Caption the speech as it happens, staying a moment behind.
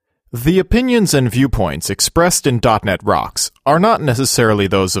The opinions and viewpoints expressed in .NET Rocks are not necessarily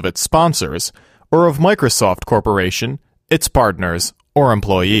those of its sponsors, or of Microsoft Corporation, its partners, or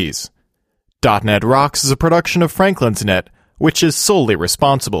employees. .NET Rocks is a production of Franklin's Net, which is solely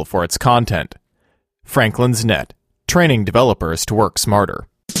responsible for its content. Franklin's Net, training developers to work smarter.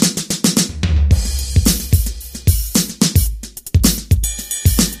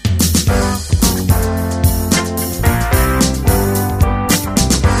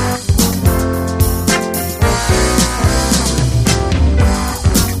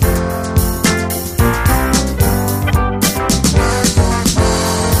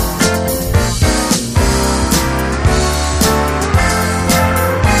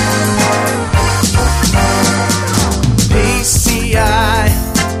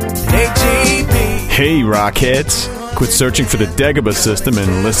 Hey, Rockheads! Quit searching for the Dagobah system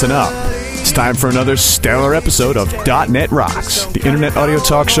and listen up. It's time for another stellar episode of .NET Rocks, the internet audio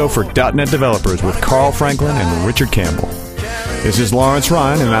talk show for .NET developers with Carl Franklin and Richard Campbell. This is Lawrence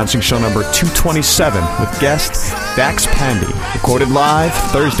Ryan announcing show number 227 with guest Dax Pandhi, recorded live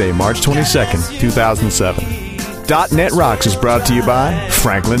Thursday, March 22nd, 2007. .NET Rocks is brought to you by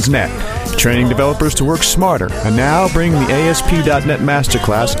Franklin's Net, training developers to work smarter, and now bring the ASP.NET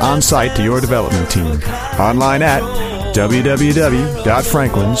Masterclass on-site to your development team. Online at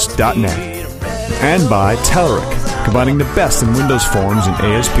www.franklins.net. And by Telerik, combining the best in Windows Forms and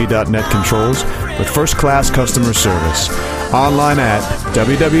ASP.NET controls with first-class customer service. Online at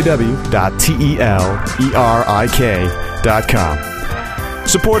www.telerik.com.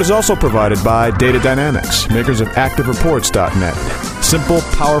 Support is also provided by Data Dynamics, makers of ActiveReports.net. Simple,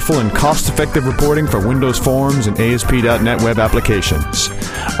 powerful, and cost-effective reporting for Windows Forms and ASP.NET web applications.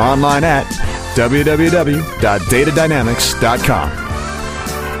 Online at www.datadynamics.com.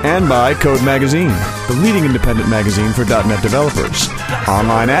 And by Code Magazine, the leading independent magazine for .NET developers.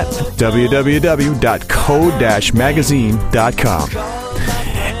 Online at www.code-magazine.com.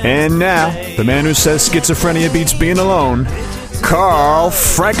 And now, the man who says schizophrenia beats being alone, Carl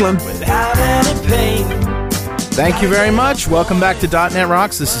Franklin. Thank you very much. Welcome back to .NET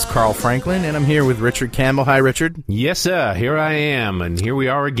Rocks. This is Carl Franklin, and I'm here with Richard Campbell. Hi, Richard. Yes, sir. Here I am, and here we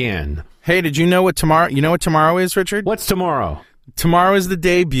are again. Hey, did you know what tomorrow? You know what tomorrow is, Richard? What's tomorrow? Tomorrow is the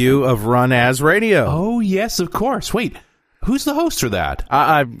debut of Run As Radio. Oh, yes, of course. Wait, who's the host for that?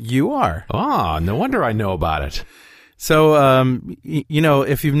 You are. Ah, no wonder I know about it. So, you know,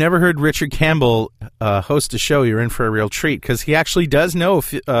 if you've never heard Richard Campbell host a show, you're in for a real treat, because he actually does know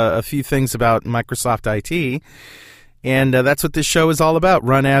a few things about Microsoft IT, and that's what this show is all about,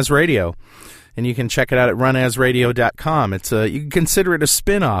 Run As Radio. And you can check it out at runasradio.com. You can consider it a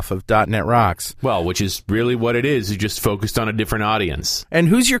spin-off of .NET Rocks. Well, which is really what it is. You just focused on a different audience. And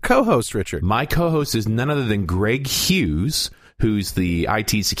who's your co-host, Richard? My co-host is none other than Greg Hughes, who's the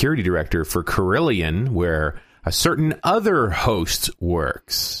IT security director for Carillion, where a certain other host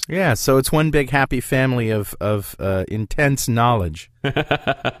works. Yeah, so it's one big happy family of intense knowledge.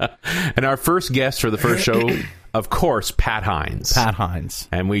 And our first guest for the first show, of course, Pat Hines. Pat Hines.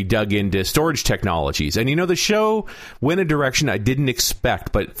 And we dug into storage technologies. And, you know, the show went a direction I didn't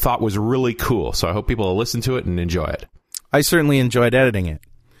expect, but thought was really cool. So I hope people will listen to it and enjoy it. I certainly enjoyed editing it.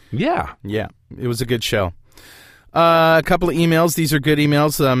 Yeah. Yeah, it was a good show. A couple of emails. These are good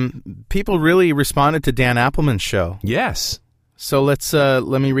emails. People really responded to Dan Appleman's show. Yes. So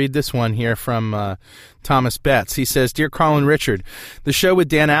let me read this one here from Thomas Betts. He says, "Dear Carl and Richard, the show with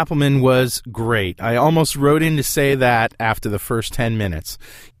Dan Appleman was great. I almost wrote in to say that after the first 10 minutes.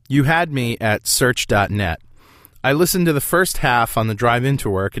 You had me at search.net. I listened to the first half on the drive into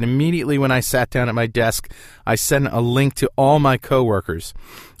work, and immediately when I sat down at my desk, I sent a link to all my coworkers.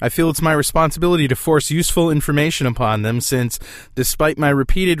 I feel it's my responsibility to force useful information upon them, since, despite my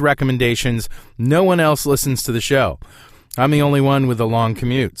repeated recommendations, no one else listens to the show. I'm the only one with a long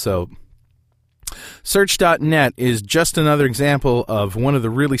commute, so..." Search.net is just another example of one of the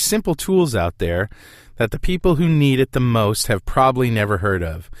really simple tools out there that the people who need it the most have probably never heard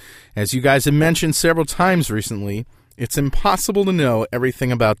of. As you guys have mentioned several times recently, it's impossible to know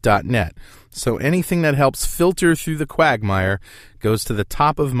everything about .NET, so anything that helps filter through the quagmire goes to the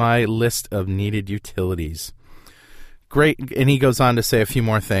top of my list of needed utilities. Great, and he goes on to say a few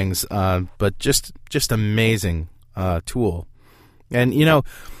more things, but just amazing tool. And, you know,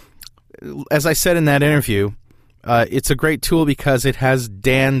 as I said in that interview, it's a great tool because it has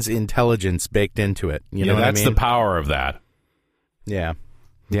Dan's intelligence baked into it. You know what I mean? That's the power of that. Yeah.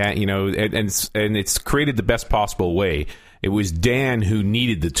 Yeah, you know, and it's created the best possible way. It was Dan who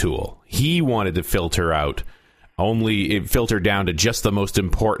needed the tool. He wanted to filter down to just the most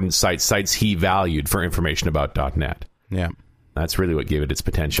important sites he valued for information about .NET. Yeah. That's really what gave it its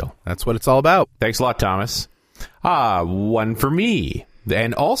potential. That's what it's all about. Thanks a lot, Thomas. One for me,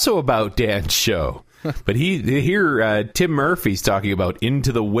 and also about Dan's show. But Tim Murphy's talking about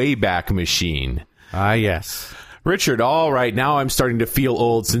Into the Wayback Machine. Ah, yes. Richard, all right, now I'm starting to feel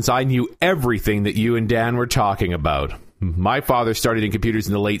old since I knew everything that you and Dan were talking about. My father started in computers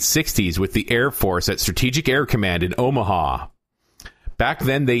in the late 60s with the Air Force at Strategic Air Command in Omaha. Back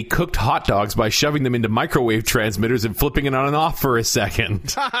then, they cooked hot dogs by shoving them into microwave transmitters and flipping it on and off for a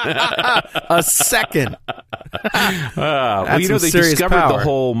second. A second. They discovered power. the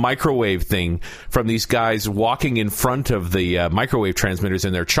whole microwave thing from these guys walking in front of the microwave transmitters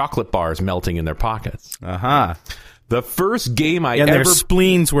and their chocolate bars melting in their pockets. Uh-huh. The first game And their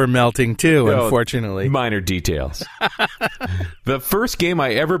spleens were melting, too, unfortunately. Minor details. The first game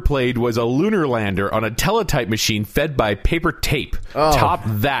I ever played was a lunar lander on a teletype machine fed by paper tape. Oh. Top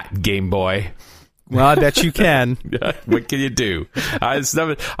that, Game Boy. Well, I bet you can. What can you do?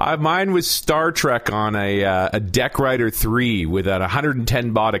 Mine was Star Trek on a Deck Rider 3 with a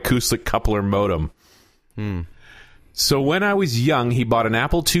 110 baud acoustic coupler modem. So when I was young, he bought an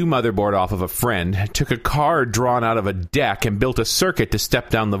Apple II motherboard off of a friend, took a card drawn out of a deck, and built a circuit to step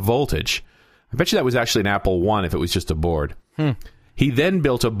down the voltage. I bet you that was actually an Apple I if it was just a board. He then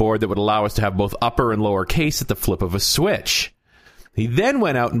built a board that would allow us to have both upper and lower case at the flip of a switch. He then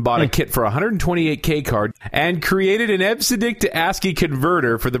went out and bought a kit for a 128K card and created an EBCDIC to ASCII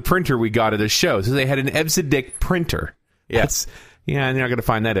converter for the printer we got at a show. So they had an EBCDIC printer. Yes. Yeah, and you're not going to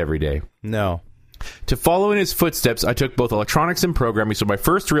find that every day. No. To follow in his footsteps, I took both electronics and programming, so my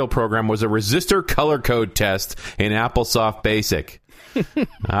first real program was a resistor color code test in AppleSoft Basic.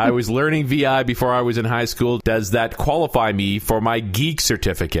 I was learning VI before I was in high school. Does that qualify me for my geek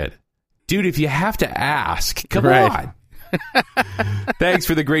certificate? Dude, if you have to ask, come on. Thanks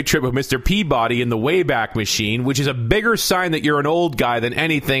for the great trip with Mr. Peabody in the Wayback Machine, which is a bigger sign that you're an old guy than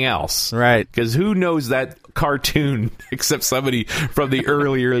anything else. Right. Because who knows that cartoon except somebody from the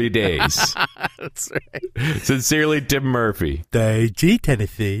early days? That's right. Sincerely, Tim Murphy. Gee,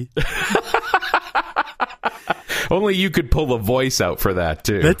 Tennessee. Only you could pull the voice out for that,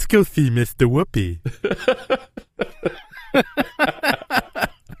 too. Let's go see Mr. Whoopi.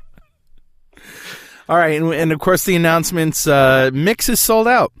 All right, and of course the announcements, Mix is sold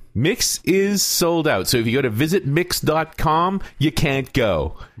out. Mix is sold out. So if you go to visitmix.com, you can't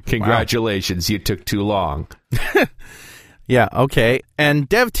go. Congratulations, You took too long. Yeah, okay. And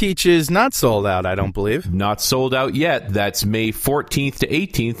DevTeach is not sold out, I don't believe. Not sold out yet. That's May 14th to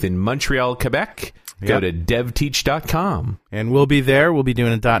 18th in Montreal, Quebec. Go to devteach.com. And we'll be there. We'll be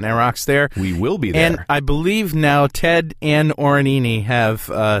doing a .NET Rocks there. We will be there. And I believe now Ted and Oronini have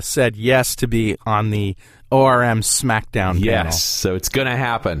said yes to be on the ORM Smackdown panel. Yes, so it's going to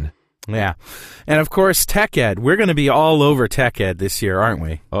happen. Yeah. And, of course, TechEd. We're going to be all over TechEd this year, aren't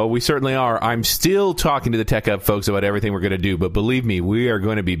we? Oh, we certainly are. I'm still talking to the Tech Up folks about everything we're going to do, but believe me, we are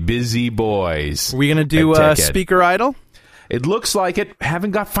going to be busy boys. Are we going to do Speaker Idol? It looks like it.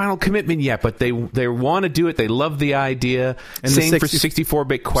 Haven't got final commitment yet, but they want to do it. They love the idea. And same for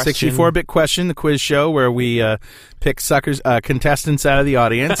 64-bit question. 64-bit question, the quiz show where we pick contestants out of the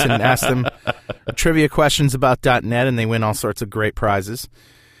audience and ask them trivia questions about .NET, and they win all sorts of great prizes.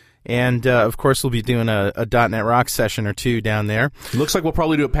 And, of course, we'll be doing a .NET Rock session or two down there. Looks like we'll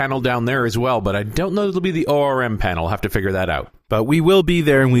probably do a panel down there as well, but I don't know if it'll be the ORM panel. I'll have to figure that out. But we will be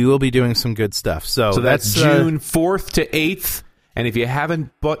there, and we will be doing some good stuff. So that's June 4th to 8th. And if you haven't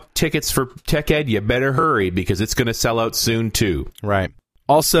bought tickets for TechEd, you better hurry because it's going to sell out soon, too. Right.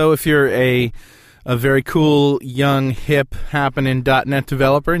 Also, if you're a very cool, young, hip, happening .NET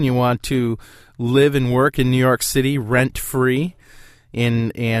developer and you want to live and work in New York City rent-free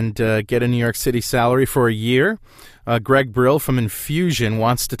and get a New York City salary for a year, Greg Brill from Infusion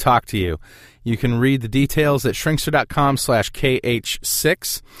wants to talk to you. You can read the details at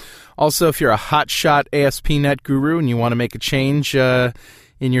shrinkster.com/KH6. Also, if you're a hotshot ASP.NET guru and you want to make a change in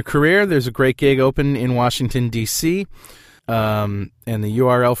your career, there's a great gig open in Washington, D.C., and the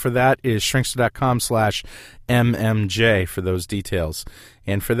URL for that is shrinkster.com/MMJ for those details.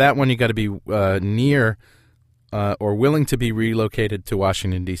 And for that one, you got to be near or willing to be relocated to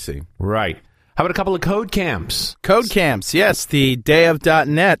Washington, D.C. Right. How about a couple of code camps? Code camps, yes. The Day of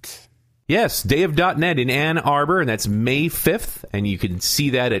 .NET. Yes, Day of .NET in Ann Arbor, and that's May 5th, and you can see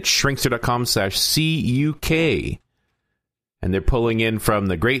that at shrinkster.com/CUK. And they're pulling in from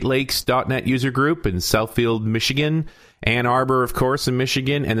the Great Lakes .NET user group in Southfield, Michigan, Ann Arbor, of course, in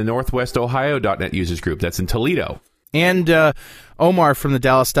Michigan, and the Northwest Ohio .NET users group. That's in Toledo. And Omar from the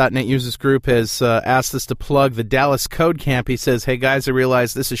Dallas.net Users Group has asked us to plug the Dallas Code Camp. He says, hey, guys, I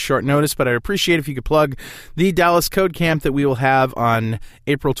realize this is short notice, but I'd appreciate if you could plug the Dallas Code Camp that we will have on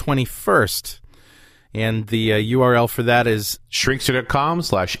April 21st. And the URL for that is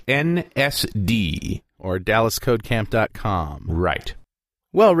shrinkster.com/NSD. Or DallasCodeCamp.com. Right.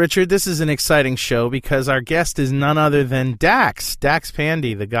 Well, Richard, this is an exciting show because our guest is none other than Dax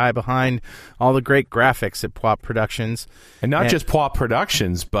Pandhi, the guy behind all the great graphics at Pwop Productions. And not just Pwop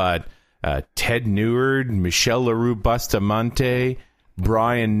Productions, but Ted Neward, Michelle LaRue Bustamante,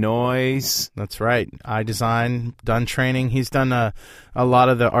 Brian Noyes. That's right. iDesign, done training. He's done a lot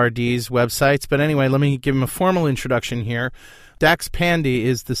of the RD's websites. But anyway, let me give him a formal introduction here. Dax Pandhi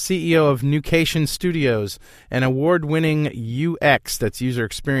is the CEO of Nucation Studios, an award-winning UX, that's user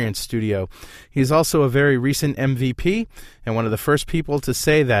experience studio. He's also a very recent MVP and one of the first people to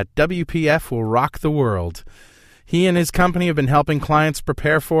say that WPF will rock the world. He and his company have been helping clients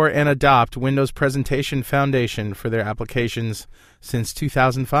prepare for and adopt Windows Presentation Foundation for their applications since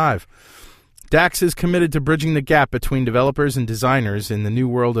 2005. Dax is committed to bridging the gap between developers and designers in the new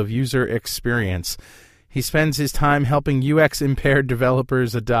world of user experience. He spends his time helping UX-impaired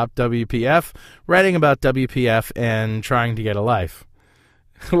developers adopt WPF, writing about WPF, and trying to get a life.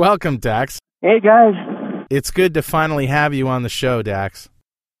 Welcome, Dax. Hey, guys. It's good to finally have you on the show, Dax.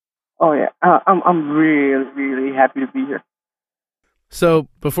 Oh, yeah. I'm really, really happy to be here. So,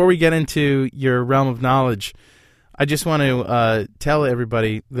 before we get into your realm of knowledge, I just want to tell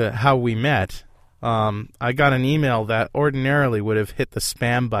everybody how we met. I got an email that ordinarily would have hit the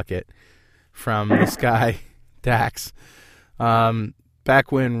spam bucket from this guy, Dax,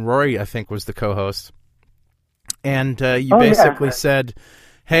 back when Rory, I think, was the co-host. And you basically said,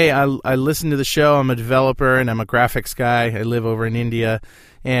 hey, I listen to the show, I'm a developer, and I'm a graphics guy, I live over in India,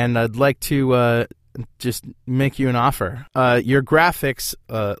 and I'd like to just make you an offer. Your graphics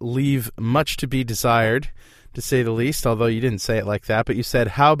leave much to be desired, to say the least, although you didn't say it like that, but you said,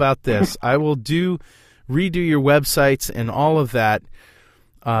 how about this? I will redo your websites and all of that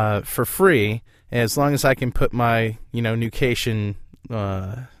for free, as long as I can put my, Nucation,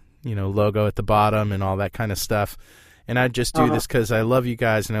 logo at the bottom and all that kind of stuff. And I'd just do this because I love you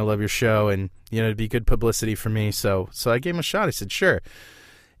guys and I love your show, and it'd be good publicity for me. So I gave him a shot. I said, sure.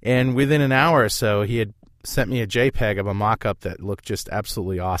 And within an hour or so, he had sent me a JPEG of a mock-up that looked just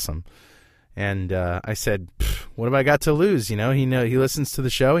absolutely awesome. And I said, what have I got to lose? He listens to the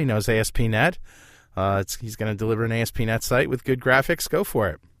show. He knows ASP.NET. He's going to deliver an ASP.NET site with good graphics. Go for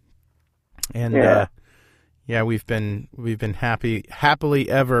it. And we've been happily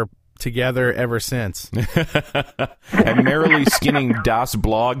ever together ever since. And merrily skinning DOS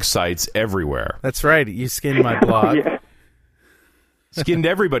blog sites everywhere. That's right. You skinned my blog. Yeah. Skinned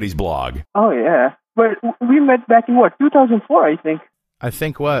everybody's blog. Oh, yeah. But we met back in, 2004, I think. I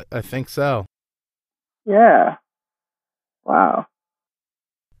think so. Yeah. Wow.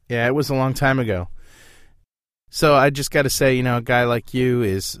 Yeah, it was a long time ago. So I just got to say, a guy like you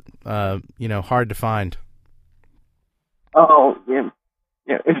is, hard to find. Oh, yeah.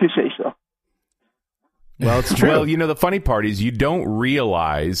 Yeah, if you say so. Well, it's true. Well, the funny part is you don't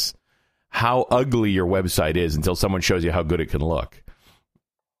realize how ugly your website is until someone shows you how good it can look.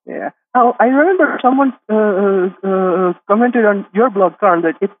 Yeah. Oh, I remember someone commented on your blog, Carl,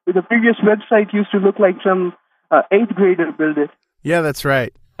 that the previous website used to look like some 8th grader built it. Yeah, that's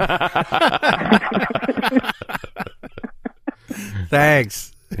right.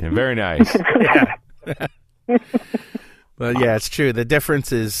 Thanks. Yeah, very nice. Yeah. Well, yeah, it's true. The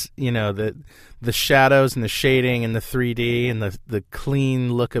difference is, the shadows and the shading and the 3D and the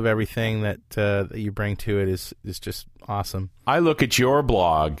clean look of everything that you bring to it is just awesome. I look at your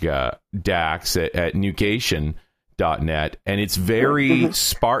blog, Dax, at Nucation.net, and it's very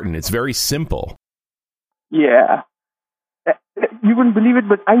Spartan. It's very simple. Yeah. You wouldn't believe it,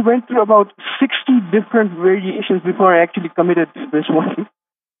 but I went through about 60 different variations before I actually committed to this one.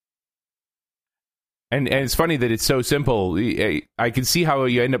 And it's funny that it's so simple. I can see how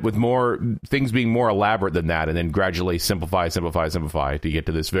you end up with more things being more elaborate than that, and then gradually simplify to get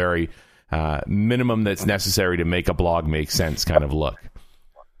to this very minimum that's necessary to make a blog make sense kind of look.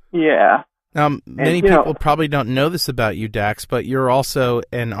 Yeah. Many people probably don't know this about you, Dax, but you're also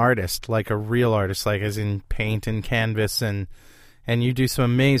an artist, like a real artist, like as in paint and canvas, and you do some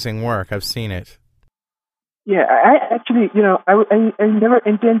amazing work. I've seen it. Yeah, I actually, I never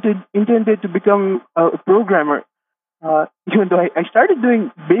intended to become a programmer, even though I started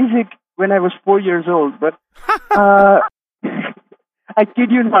doing BASIC when I was 4 years old. But I kid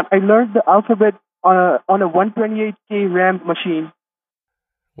you not, I learned the alphabet on a 128K RAM machine.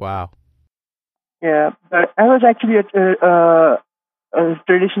 Wow. Yeah, but I was actually a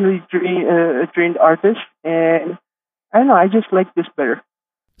traditionally trained artist, and I don't know, I just like this better.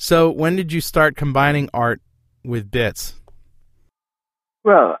 So when did you start combining art with bits?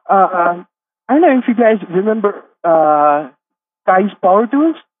 Well, I don't know if you guys remember Kai's Power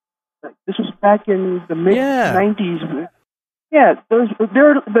Tools. This was back in the mid-90s. Yeah, they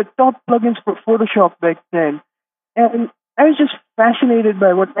were the top plugins for Photoshop back then. And I was just fascinated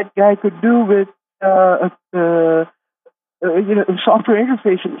by what that guy could do with software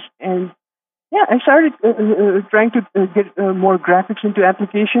interfaces. And yeah, I started trying to get more graphics into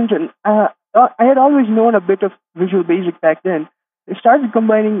applications. And I had always known a bit of Visual Basic back then. I started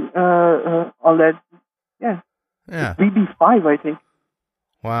combining all that. Yeah. VB5, I think.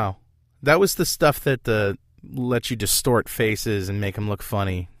 Wow. That was the stuff that lets you distort faces and make them look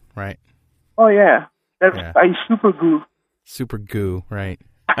funny, right? Oh, yeah. That's Super Goo. Super Goo, right.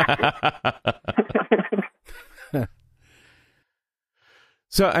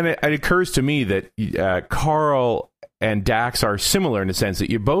 So, and it occurs to me that Carl and Dax are similar in the sense that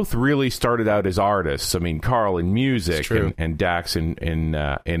you both really started out as artists. I mean, Carl in music and Dax in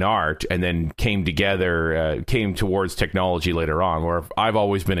art, and then came towards technology later on, where I've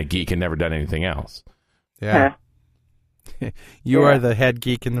always been a geek and never done anything else. Yeah. You are the head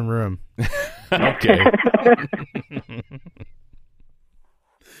geek in the room. Okay.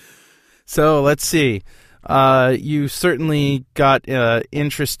 So let's see. You certainly got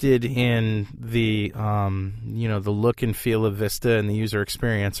interested in the the look and feel of Vista and the user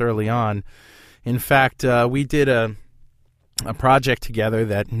experience early on. In fact, we did a project together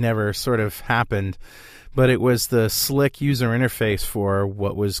that never sort of happened, but it was the slick user interface for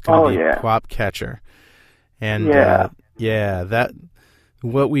what was going to be Pwop Catcher. And that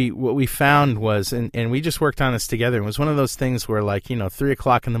what we found was, and we just worked on this together. It was one of those things where, like, 3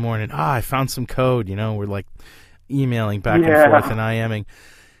 o'clock in the morning, I found some code, we're like emailing back and forth and IMing.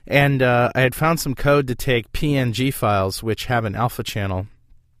 And I had found some code to take PNG files, which have an alpha channel,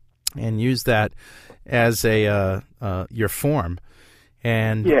 and use that as your form.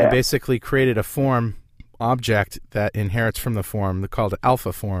 And I basically created a form object that inherits from the form called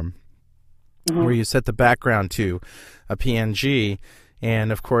alpha form, where you set the background to a PNG.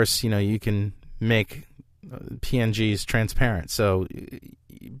 And, of course, you can make PNGs transparent. So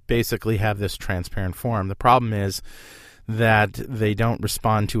you basically have this transparent form. The problem is that they don't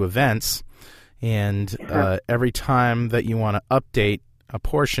respond to events. And every time that you want to update a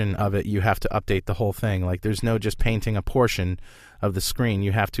portion of it, you have to update the whole thing. Like, there's no just painting a portion of the screen.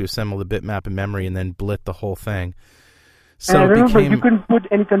 You have to assemble the bitmap in memory and then blit the whole thing. So and I remember you couldn't put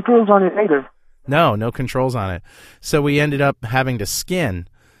any controls on it either. No controls on it. So we ended up having to skin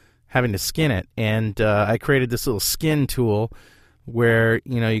it, and I created this little skin tool where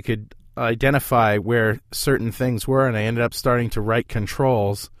you could identify where certain things were, and I ended up starting to write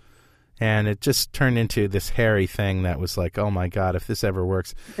controls, and it just turned into this hairy thing that was like, oh my god, if this ever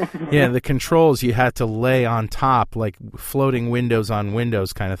works. Yeah, the controls you had to lay on top, like floating windows on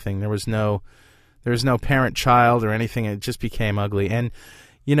windows kind of thing. There was no parent-child or anything. It just became ugly. And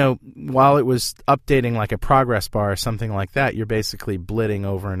while it was updating like a progress bar or something like that, you're basically blitting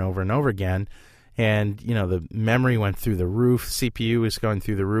over and over and over again. And, the memory went through the roof. CPU was going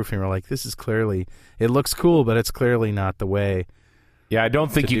through the roof. And we're like, it looks cool, but it's clearly not the way. Yeah, I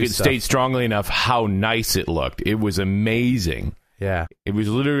don't think you could state strongly enough how nice it looked. It was amazing. Yeah. It was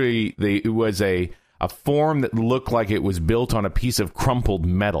literally, it was a form that looked like it was built on a piece of crumpled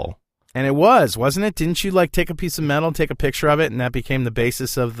metal. And it wasn't it? Didn't you take a piece of metal, take a picture of it, and that became the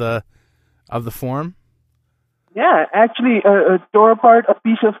basis of the form? Yeah, actually, tore apart a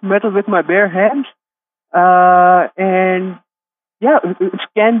piece of metal with my bare hands, and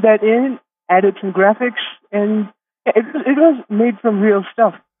scanned that in, added some graphics, and it was made from real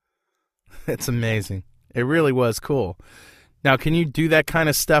stuff. That's amazing. It really was cool. Now, can you do that kind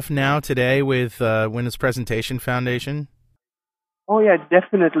of stuff now today with Windows Presentation Foundation? Oh, yeah,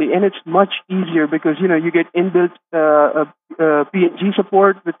 definitely. And it's much easier because, you get inbuilt PNG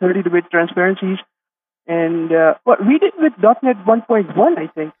support with 32-bit transparencies. And we did with .NET 1.1, I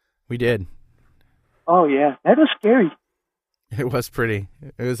think. We did. Oh, yeah. That was scary. It was pretty.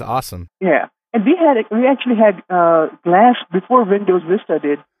 It was awesome. Yeah. And we actually had Glass before Windows Vista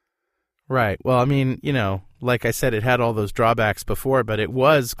did. Right. Well, I mean, like I said, it had all those drawbacks before, but it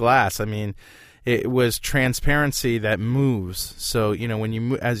was Glass. I mean, it was transparency that moves. So,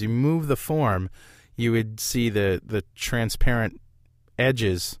 when as you move the form, you would see the transparent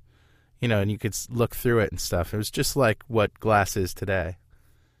edges, and you could look through it and stuff. It was just like what Glass is today.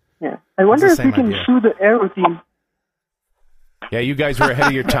 Yeah. I wonder if we can sue the Aero team. Yeah, you guys were ahead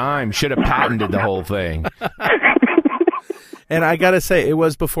of your time. Should have patented the whole thing. And I got to say, it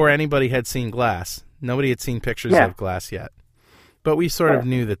was before anybody had seen glass. Nobody had seen pictures of glass yet. But we sort of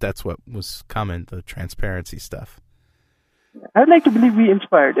knew that that's what was coming, the transparency stuff. I'd like to believe we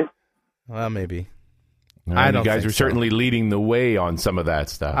inspired it. Well, maybe. I don't. You guys were certainly leading the way on some of that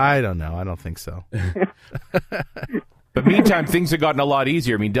stuff. I don't know. I don't think so. But meantime, things have gotten a lot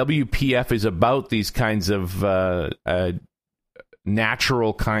easier. I mean, WPF is about these kinds of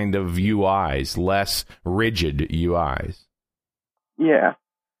natural kind of UIs, less rigid UIs. Yeah.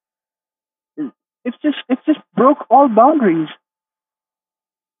 It's just broke all boundaries.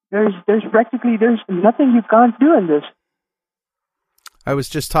 There's nothing you can't do in this. I was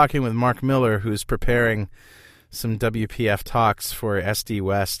just talking with Mark Miller, who's preparing some WPF talks for SD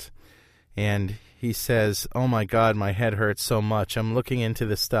West, and he says, "Oh my God, my head hurts so much. I'm looking into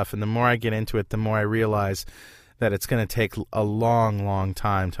this stuff, and the more I get into it, the more I realize that it's going to take a long, long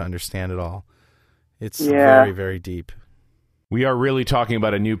time to understand it all. It's very, very deep." We are really talking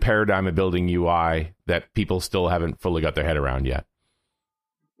about a new paradigm of building UI that people still haven't fully got their head around yet.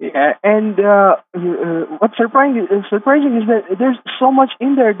 Yeah, and what's surprising is that there's so much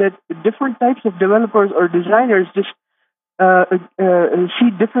in there that different types of developers or designers just see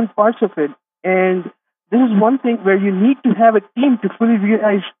different parts of it. And this is one thing where you need to have a team to fully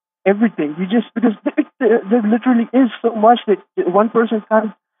realize everything. Because there literally is so much that one person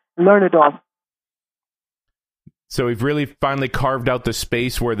can't learn it all. So we've really finally carved out the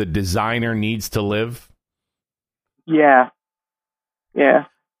space where the designer needs to live? Yeah.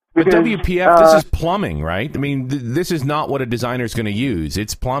 But WPF, this is plumbing, right? I mean, this is not what a designer is going to use.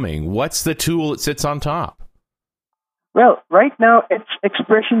 It's plumbing. What's the tool that sits on top? Well, right now it's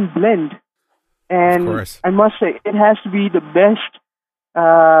Expression Blend. And I must say, it has to be the best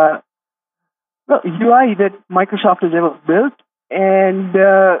UI that Microsoft has ever built. And,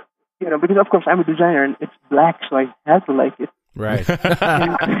 because of course I'm a designer and it's black, so I have to like it. Right.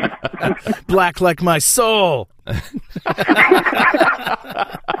 Black like my soul.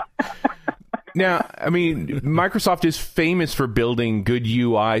 Now, I mean, Microsoft is famous for building good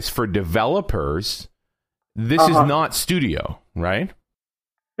UIs for developers. This is not Studio, right?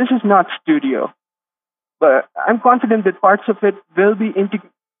 This is not Studio. But I'm confident that parts of it will be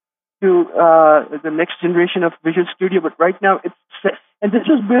integrated to the next generation of Visual Studio. But right now, and this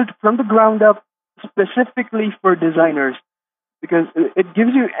was built from the ground up specifically for designers, because it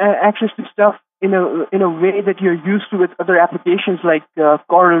gives you access to stuff in a way that you're used to with other applications like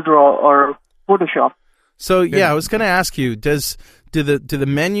CorelDRAW or Photoshop. So I was going to ask you, do the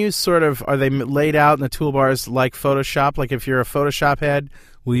menus sort of, are they laid out in the toolbars like Photoshop? Like if you're a Photoshop head,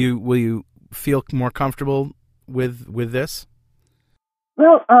 will you feel more comfortable with this?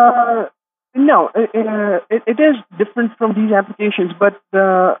 Well, no, it is different from these applications, but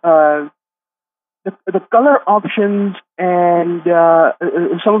the color options and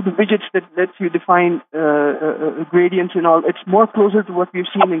some of the widgets that lets you define gradients and all, it's more closer to what we've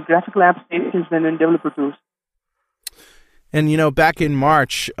seen in graphical applications than in developer tools. And, back in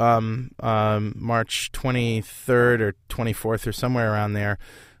March, March 23rd or 24th or somewhere around there,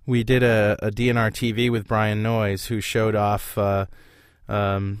 we did a DNR TV with Brian Noyes, who showed off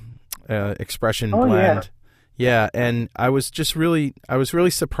Expression Blend. Yeah, and I was really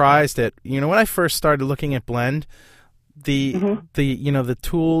surprised at, when I first started looking at Blend, the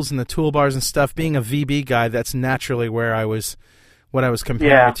tools and the toolbars and stuff, being a VB guy, that's naturally what I was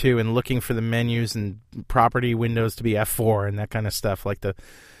comparing it to, and looking for the menus and property windows to be F4 and that kind of stuff, like the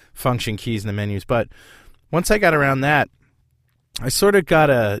function keys in the menus. But once I got around that, I sort of got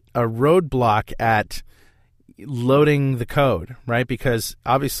a roadblock at loading the code, right? Because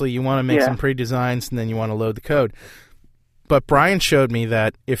obviously you want to make some pre-designs and then you want to load the code. But Brian showed me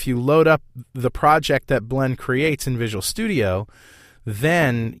that if you load up the project that Blend creates in Visual Studio,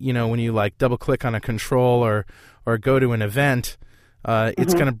 then, when you like double click on a control or go to an event,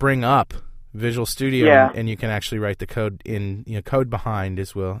 it's going to bring up Visual Studio and you can actually write the code in, code behind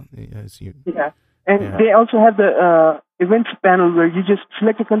as well. And they also have the events panel where you just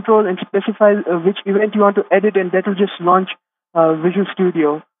select a control and specify which event you want to edit, and that will just launch Visual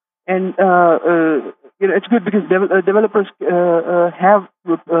Studio. And it's good because developers have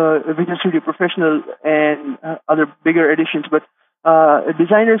Visual Studio Professional and other bigger editions, but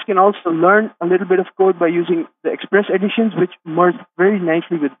designers can also learn a little bit of code by using the Express editions, which merge very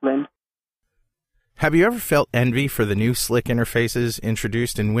nicely with Blend. Have you ever felt envy for the new slick interfaces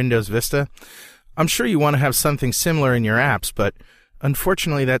introduced in Windows Vista? I'm sure you want to have something similar in your apps, but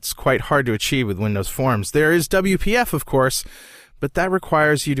unfortunately that's quite hard to achieve with Windows Forms. There is WPF, of course, but that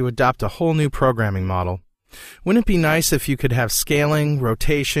requires you to adopt a whole new programming model. Wouldn't it be nice if you could have scaling,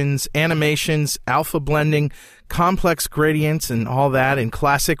 rotations, animations, alpha blending, complex gradients, and all that in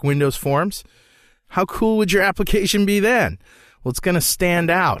classic Windows forms? How cool would your application be then? Well, it's going to stand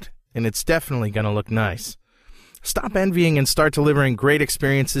out, and it's definitely going to look nice. Stop envying and start delivering great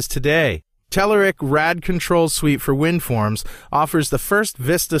experiences today. Telerik Rad Control Suite for WinForms offers the first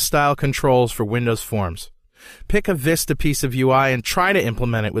Vista-style controls for Windows Forms. Pick a Vista piece of UI and try to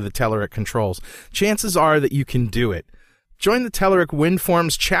implement it with the Telerik controls. Chances are that you can do it. Join the Telerik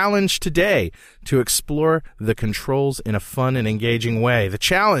WinForms Challenge today to explore the controls in a fun and engaging way. The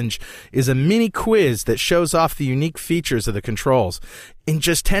challenge is a mini quiz that shows off the unique features of the controls. In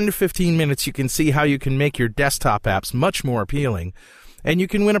just 10 to 15 minutes, you can see how you can make your desktop apps much more appealing. And you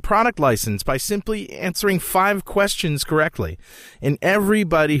can win a product license by simply answering 5 questions correctly. And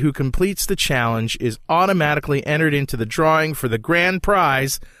everybody who completes the challenge is automatically entered into the drawing for the grand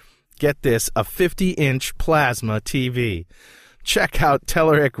prize. Get this, a 50-inch plasma TV. Check out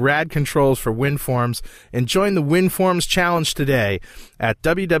Telerik Rad Controls for WinForms and join the WinForms Challenge today at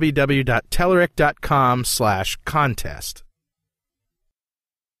www.telerik.com/contest.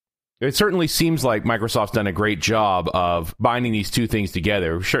 It certainly seems like Microsoft's done a great job of binding these two things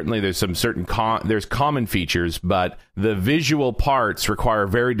together. Certainly, there's some there's common features, but the visual parts require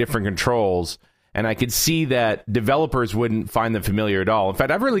very different controls. And I could see that developers wouldn't find them familiar at all. In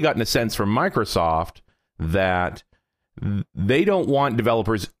fact, I've really gotten a sense from Microsoft that they don't want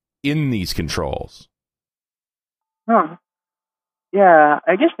developers in these controls. Huh. Yeah,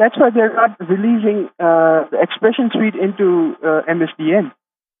 I guess that's why they're not releasing the Expression Suite into MSDN.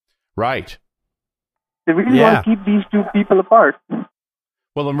 Right. They really want to keep these two people apart.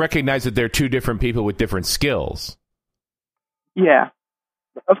 Well, and recognize that they're two different people with different skills. Yeah.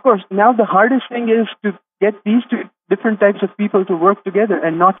 Of course, now the hardest thing is to get these two different types of people to work together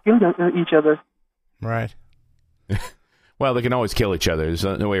and not kill each other. Right. Well, they can always kill each other. There's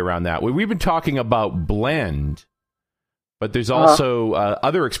no way around that. We've been talking about Blend, but there's also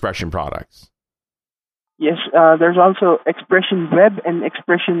other Expression products. Yes, there's also Expression Web and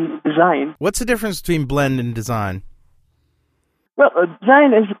Expression Design. What's the difference between Blend and Design? Well,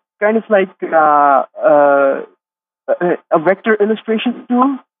 Design is kind of like a vector illustration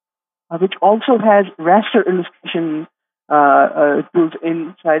tool, which also has raster illustration tools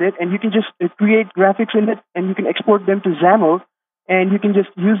inside it, and you can just create graphics in it, and you can export them to XAML, and you can just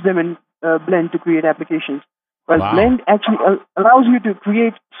use them in Blend to create applications. Well, wow. Blend actually allows you to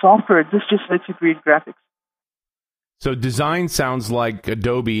create software. This just lets you create graphics. So Design sounds like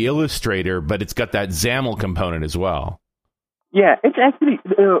Adobe Illustrator, but it's got that XAML component as well. Yeah, it's actually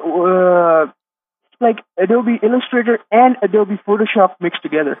like Adobe Illustrator and Adobe Photoshop mixed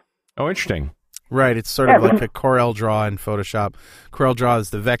together. Oh, interesting. Right, it's sort of like a CorelDRAW in Photoshop. CorelDRAW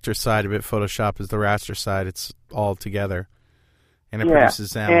is the vector side of it. Photoshop is the raster side. It's all together, and it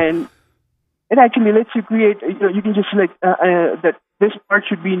produces XAML. And it actually lets you create. You can just select that this part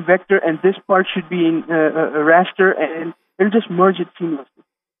should be in vector and this part should be in raster, and it'll just merge it seamlessly.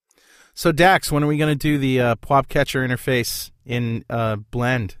 So Dax, when are we going to do the Pwop catcher interface in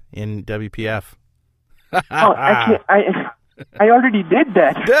Blend in WPF? Oh, actually, I already did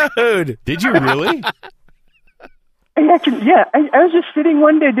that. Dude! Did you really? I was just sitting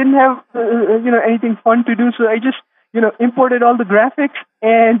one day, didn't have anything fun to do, so I just imported all the graphics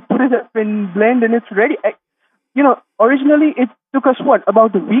and put it up in Blend, and it's ready. Originally it took us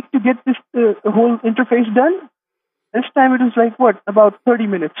about a week to get this whole interface done. This time it was about 30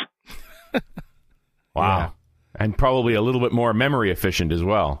 minutes. Wow. Yeah. And probably a little bit more memory efficient as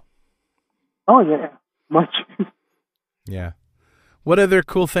well. Oh yeah, much. Yeah. What other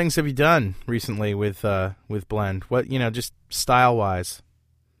cool things have you done recently with Blend? What, just style-wise?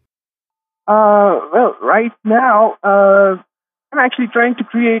 Well, right now, I'm actually trying to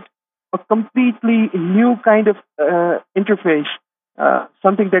create a completely new kind of interface,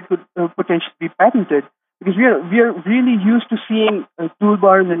 something that could potentially be patented. Because we are really used to seeing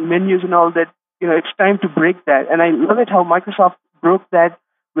toolbars and menus and all that. It's time to break that. And I love it how Microsoft broke that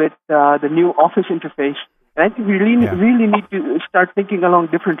with the new Office interface. And I think we really need to start thinking along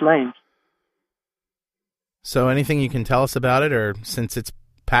different lines. So anything you can tell us about it, or since it's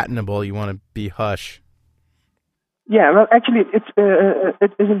patentable, you want to be hush? Yeah, well, actually, it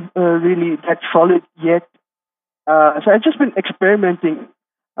isn't really that solid yet. So I've just been experimenting.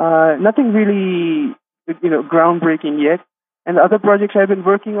 Nothing really, groundbreaking yet. And the other projects I've been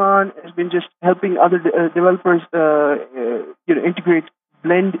working on has been just helping other developers, integrate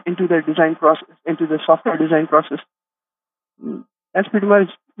Blend into their design process, into the software design process. That's pretty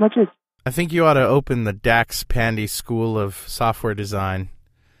much it. I think you ought to open the Dax Pandhi School of Software Design.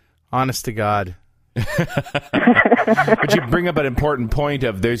 Honest to God, But you bring up an important point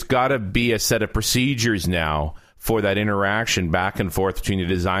of there's got to be a set of procedures now for that interaction back and forth between the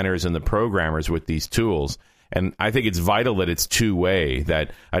designers and the programmers with these tools. And I think it's vital that it's two-way,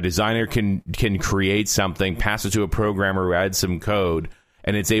 that a designer can create something, pass it to a programmer who adds some code,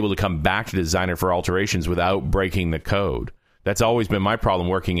 and it's able to come back to the designer for alterations without breaking the code. That's always been my problem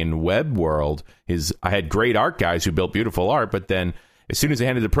working in web world, is I had great art guys who built beautiful art, but then as soon as they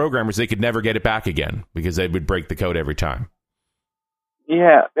handed it to programmers, they could never get it back again because they would break the code every time.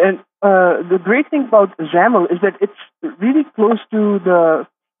 Yeah, and the great thing about XAML is that it's really close to the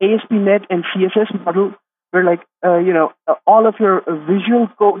ASP.NET and CSS model, where all of your visual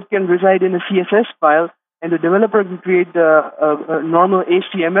code can reside in a CSS file, and the developer can create a normal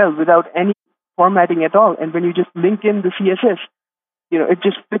HTML without any formatting at all. And when you just link in the CSS, it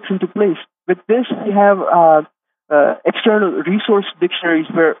just fits into place. With this, we have external resource dictionaries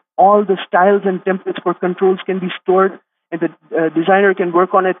where all the styles and templates for controls can be stored, and the designer can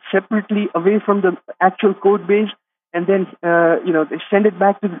work on it separately away from the actual code base, and then they send it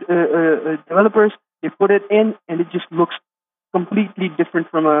back to developers. They put it in, and it just looks completely different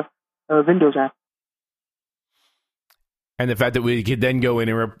from a Windows app. And the fact that we could then go in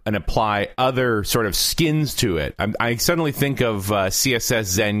and apply other sort of skins to it. I suddenly think of CSS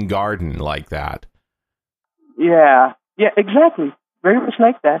Zen Garden like that. Yeah, exactly. Very much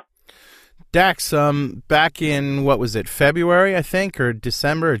like that. Dax, back in, what was it, February, I think, or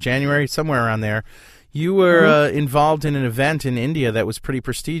December or January, somewhere around there, you were involved in an event in India that was pretty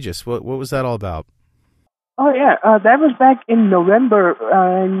prestigious. What was that all about? Oh, yeah. That was back in November,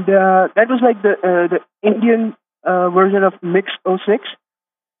 and that was like the Indian version of Mix '06.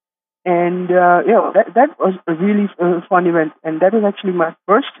 And, that was a really fun event, and that was actually my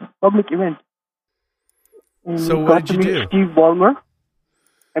first public event. And so what did you do? Steve Ballmer.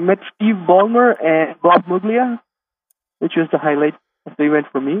 I met Steve Ballmer and Bob Muglia, which was the highlight of the event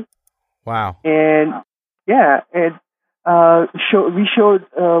for me. Wow. And, we showed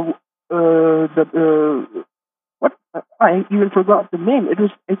I even forgot the name. I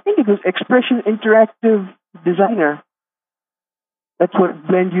think it was Expression Interactive Designer. That's what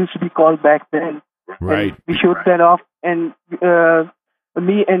Blend used to be called back then. Right. And we showed that off, and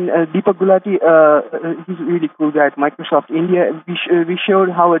me and Deepak Gulati, he's a really cool guy at Microsoft India. We showed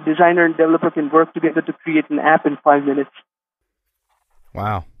how a designer and developer can work together to create an app in 5 minutes.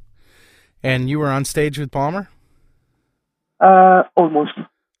 Wow. And you were on stage with Ballmer? Almost.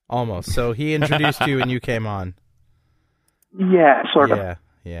 Almost. So he introduced you and you came on. Yeah, sort of.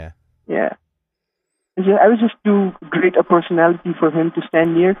 Yeah. I was just too great a personality for him to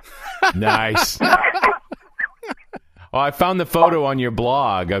stand near. Nice. Well, I found the photo on your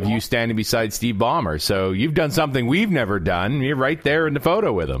blog of you standing beside Steve Ballmer. So you've done something we've never done. You're right there in the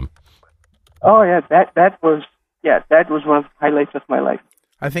photo with him. Oh, yeah. That was one of the highlights of my life.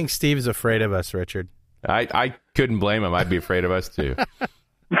 I think Steve's afraid of us, Richard. I couldn't blame him. I'd be afraid of us, too.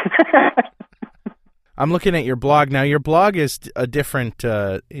 I'm looking at your blog now. Your blog is a different.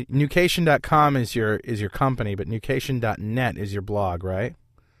 Nucation.com is your company, but Nucation.net is your blog, right?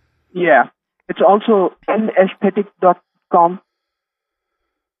 Yeah, it's also naesthetic.com.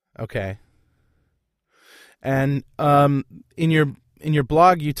 Okay. And in your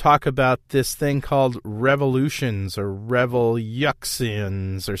blog, you talk about this thing called revolutions or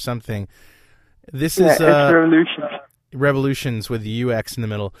revolutions or something. This is revolutions. Revolutions with the UX in the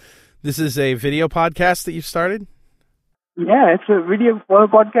middle. This is a video podcast that you've started? Yeah, it's a video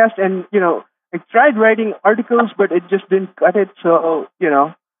podcast, and, I tried writing articles, but it just didn't cut it, so,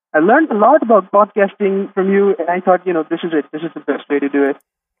 I learned a lot about podcasting from you, and I thought, this is it. This is the best way to do it.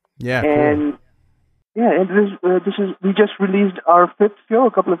 Yeah, and, cool. Yeah, and we just released our 5th show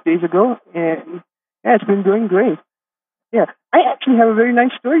a couple of days ago, and, yeah, it's been going great. Yeah, I actually have a very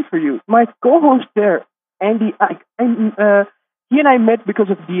nice story for you. My co-host there, Andy Ike, he and I met because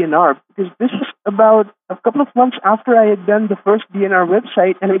of DNR, because this was about a couple of months after I had done the first DNR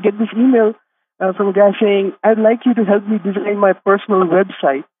website, and I get this email from a guy saying, I'd like you to help me design my personal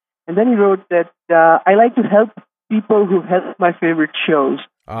website. And then he wrote that I like to help people who help my favorite shows.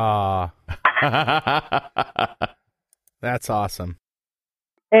 Ah. That's awesome.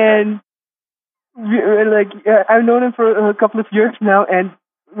 And I've known him for a couple of years now, and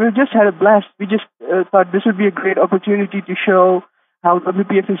we just had a blast. We just thought this would be a great opportunity to show how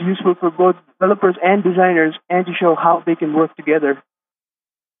WPF is useful for both developers and designers, and to show how they can work together.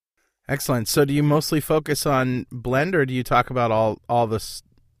 Excellent. So do you mostly focus on Blend, or do you talk about all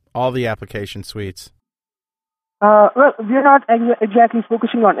the application suites? Well, we're not exactly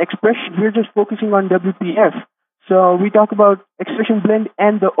focusing on Expression. We're just focusing on WPF. So we talk about Expression Blend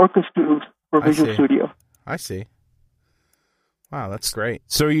and the Orcus tools. for Visual Studio. I see. Wow, that's great.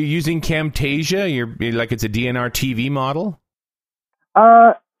 So are you using Camtasia? You're like it's a DNR TV model?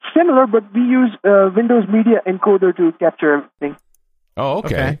 Similar, but we use Windows Media Encoder to capture everything. Oh,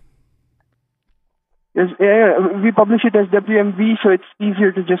 okay. We publish it as WMV, so it's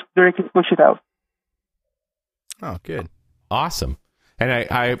easier to just directly push it out. Oh, good. Awesome. And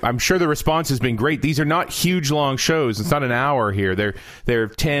I'm sure the response has been great. These are not huge, long shows. It's not an hour here. They're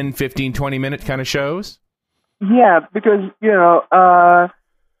 10, 15, 20-minute kind of shows? Yeah, because, I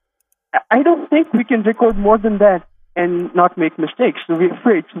don't think we can record more than that and not make mistakes. So we're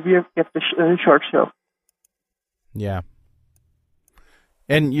afraid. So we have kept a short show. Yeah.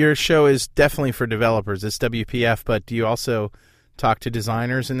 And your show is definitely for developers. It's WPF, but do you also talk to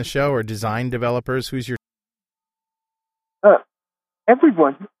designers in the show or design developers? Who's your...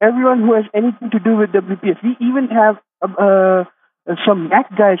 Everyone who has anything to do with WPF. We even have some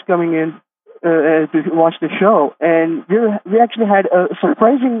Mac guys coming in to watch the show, and we actually had a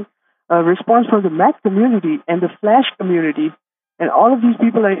surprising response from the Mac community and the Flash community, and all of these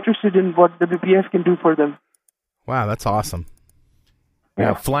people are interested in what WPF can do for them. Wow, that's awesome.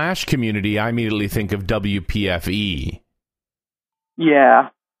 Now, Flash community, I immediately think of WPFE. Yeah.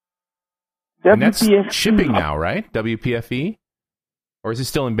 And that's shipping now, right? WPFE? Or is it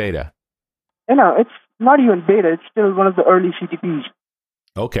still in beta? No, it's not even beta. It's still one of the early CTPs.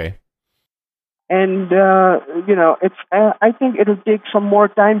 Okay. And, it's. I think it'll take some more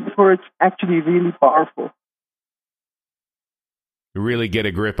time before it's actually really powerful. You really get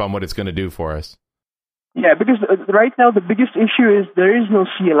a grip on what it's going to do for us. Yeah, because right now the biggest issue is there is no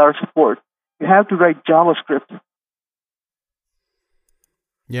CLR support. You have to write JavaScript.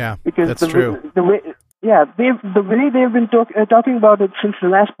 Yeah, because that's true. The way they've been talking about it since the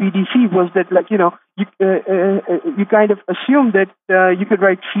last PDC was that, you kind of assume that you could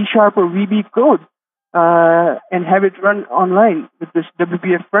write C# or VB code and have it run online with this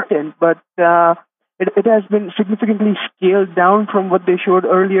WPF front-end, but it has been significantly scaled down from what they showed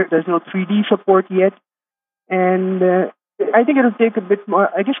earlier. There's no 3D support yet, and I think it'll take a bit more,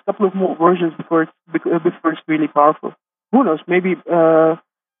 I guess a couple of more versions before it's really powerful. Who knows, maybe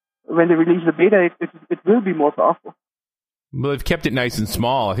when they release the beta, it will be more powerful. Well, they've kept it nice and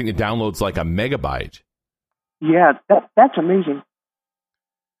small. I think the download's like a megabyte. Yeah, that's amazing.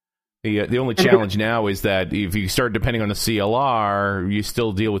 The only challenge now is that if you start depending on the CLR, you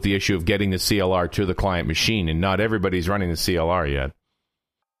still deal with the issue of getting the CLR to the client machine, and not everybody's running the CLR yet.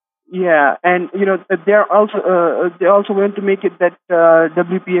 Yeah, and they're also going to make it that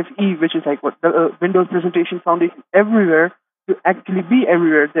WPFE, which is like what Windows Presentation Foundation everywhere, to actually be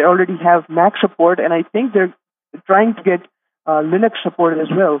everywhere. They already have Mac support, and I think they're trying to get Linux support as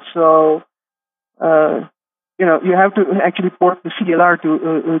well. So, you have to actually port the CLR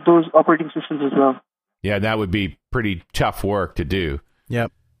to those operating systems as well. Yeah, that would be pretty tough work to do.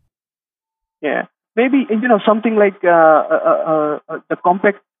 Yep. Yeah, maybe something like the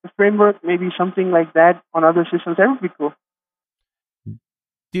compact framework, maybe something like that on other systems. That would be cool.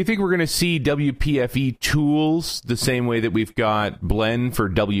 Do you think we're going to see WPFE tools the same way that we've got Blend for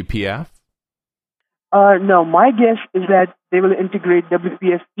WPF? No, my guess is that they will integrate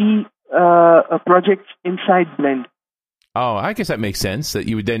WPFE projects inside Blend. Oh, I guess that makes sense. That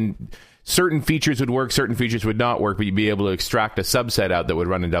you would then, certain features would work, certain features would not work, but you'd be able to extract a subset out that would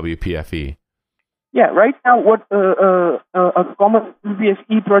run in WPFE. Yeah, right now what a common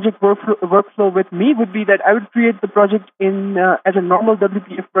WPFE project workflow with me would be that I would create the project in as a normal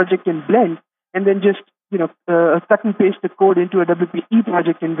WPF project in Blend, and then just cut and paste the code into a WPE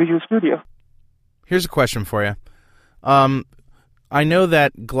project in Visual Studio. Here's a question for you. I know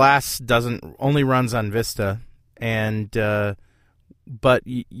that Glass only runs on Vista, and but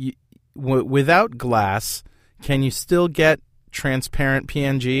without Glass, can you still get transparent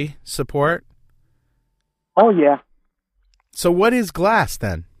PNG support? Oh, yeah. So what is Glass,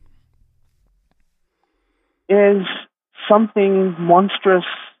 then? Is something monstrous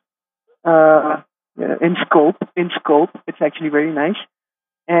in scope. It's actually very nice.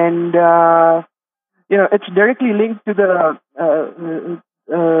 And, it's directly linked to the...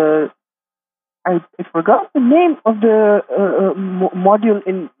 I forgot the name of the module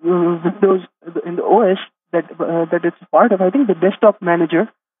in Windows, in the OS that it's part of. I think the desktop manager.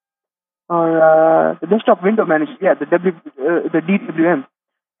 Or the desktop window manager, the DWM,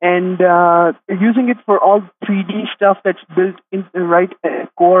 and using it for all 3D stuff that's built in right at the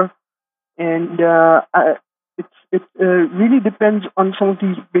core, and it really depends on some of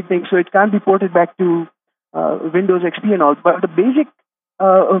these big things. So it can't be ported back to Windows XP and all, but the basic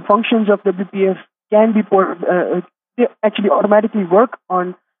functions of WPF can be ported. They actually automatically work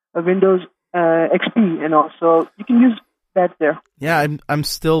on Windows XP and all. So you can use that there. Yeah, I'm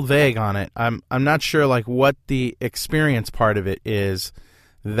still vague on it. I'm not sure like what the experience part of it is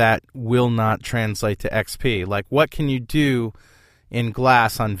that will not translate to XP. Like, what can you do in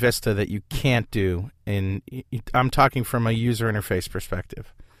Glass on Vista that you can't do in? I'm talking from a user interface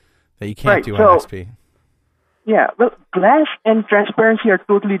perspective that you can't do on XP. Yeah, well, Glass and transparency are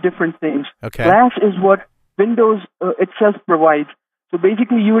totally different things. Okay. Glass is what Windows itself provides. So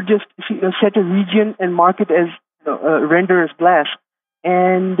basically, you would just set a region and mark it as render as Glass,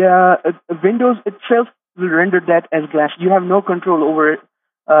 and Windows itself will render that as Glass. You have no control over it.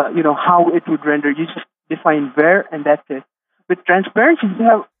 How it would render. You just define where, and that's it. With transparency, you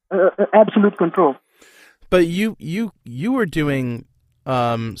have absolute control. But you were doing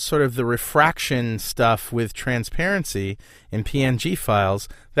sort of the refraction stuff with transparency in PNG files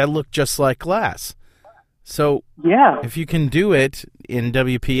that look just like Glass. So yeah, if you can do it in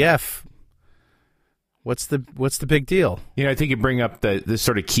WPF, what's the big deal? I think you bring up the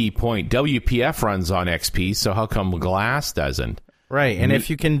sort of key point. WPF runs on XP, so how come Glass doesn't? Right, and if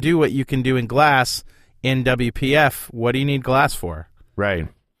you can do what you can do in Glass in WPF, what do you need Glass for? Right.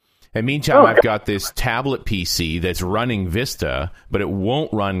 And meantime, I've got this tablet PC that's running Vista, but it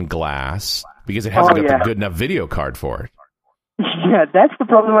won't run Glass because it hasn't got the good enough video card for it. Yeah, that's the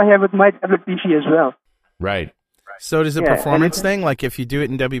problem I have with my tablet PC as well. Right. So does a performance thing, like if you do it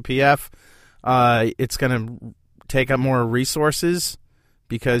in WPF, it's going to take up more resources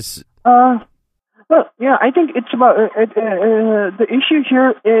because... Well, yeah, I think it's about the issue here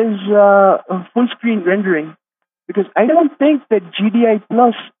is full screen rendering, because I don't think that GDI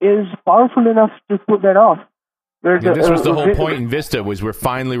Plus is powerful enough to pull that off. This was the whole point in Vista, was we're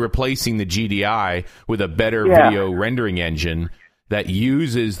finally replacing the GDI with a better video rendering engine that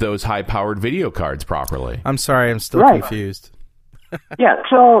uses those high-powered video cards properly. I'm sorry, I'm still confused. Yeah,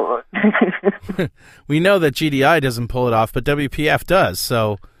 so... We know that GDI doesn't pull it off, but WPF does,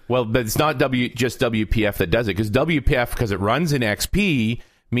 so... Well, but it's not just WPF that does it, because WPF, because it runs in XP,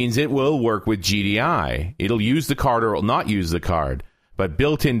 means it will work with GDI. It'll use the card or it'll not use the card. But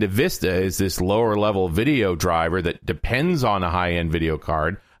built into Vista is this lower-level video driver that depends on a high-end video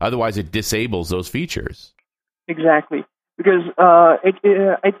card. Otherwise, it disables those features. Exactly. Because I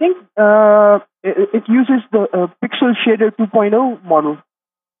think it uses the Pixel Shader 2.0 model.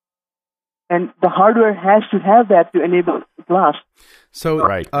 And the hardware has to have that to enable Glass. So,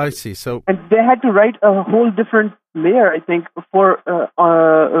 I see. So, and they had to write a whole different layer, I think, for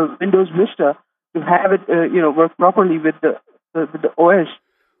Windows Vista to have it, work properly with the OS.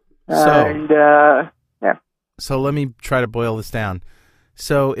 So let me try to boil this down.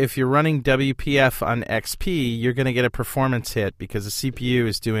 So if you're running WPF on XP, you're going to get a performance hit because the CPU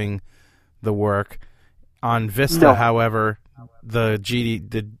is doing the work. On Vista, however, the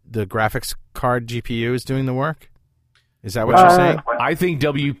graphics card GPU is doing the work? Is that what you're saying? I think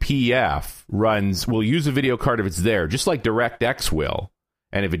WPF will use a video card if it's there, just like DirectX will.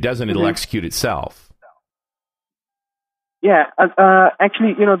 And if it doesn't, it'll execute itself. Yeah,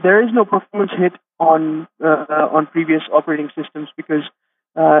 actually, there is no performance hit on previous operating systems because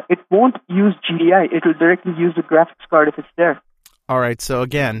it won't use GDI. It will directly use the graphics card if it's there. All right, so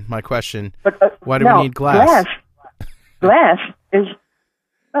again, my question, why do we need Glass? Glass is...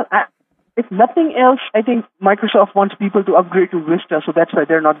 if nothing else, I think Microsoft wants people to upgrade to Vista, so that's why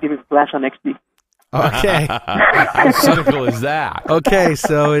they're not giving Glass on XP. Okay. How cynical is that? Okay,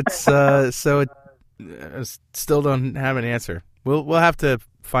 so it still don't have an answer. We'll have to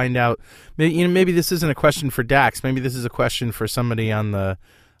find out. Maybe this isn't a question for Dax. Maybe this is a question for somebody on the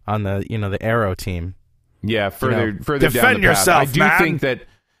the Aero team. Yeah, further defend down the path. yourself,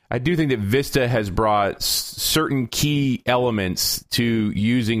 I do think that Vista has brought certain key elements to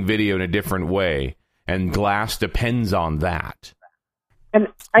using video in a different way, and Glass depends on that. And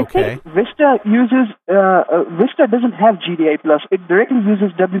I think Vista doesn't have GDI Plus. It directly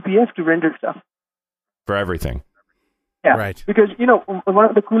uses WPF to render stuff. For everything. Yeah, right. Because, one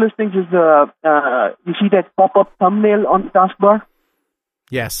of the coolest things is you see that pop-up thumbnail on the taskbar?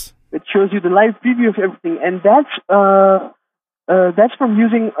 Yes. It shows you the live preview of everything, and that's from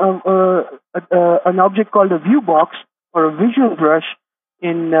using an object called a view box or a visual brush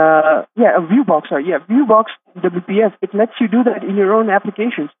in a view box. View box WPF. It lets you do that in your own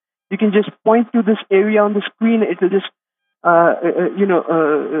applications. You can just point to this area on the screen. It will just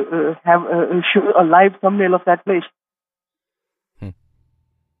show a live thumbnail of that place.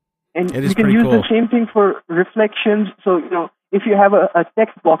 And you can use the same thing for reflections. So if you have a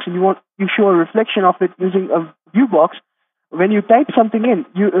text box and you show a reflection of it using a view box, when you type something in,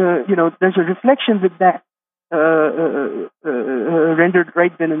 there's a reflection with that rendered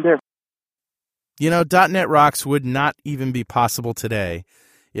right then and there. You know, .NET Rocks would not even be possible today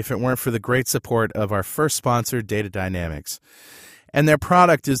if it weren't for the great support of our first sponsor, Data Dynamics. And their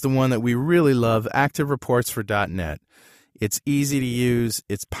product is the one that we really love, Active Reports for .NET. It's easy to use.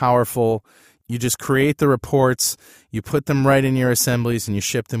 It's powerful. You just create the reports, you put them right in your assemblies, and you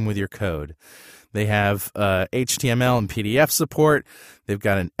ship them with your code. They have HTML and PDF support. They've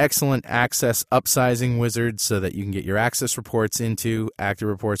got an excellent access upsizing wizard so that you can get your access reports into Active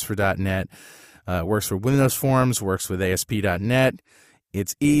Reports for .NET. Works for Windows Forms, works with ASP.NET.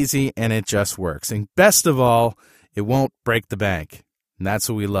 It's easy, and it just works. And best of all, it won't break the bank. And that's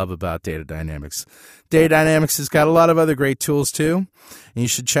what we love about Data Dynamics. Data Dynamics has got a lot of other great tools, too. And you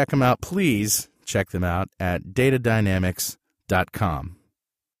should check them out. Please check them out at datadynamics.com.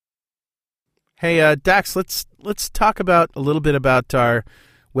 Hey, Dax, let's talk about a little bit about our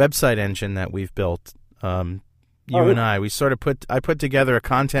website engine that we've built. And I, we sort of I put together a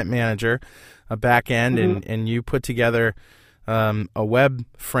content manager, a back end, and you put together a web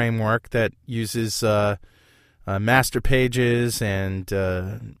framework that uses master pages and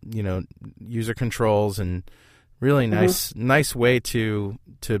user controls, and really nice way to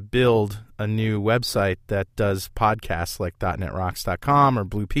build a new website that does podcasts like .NETRocks.com or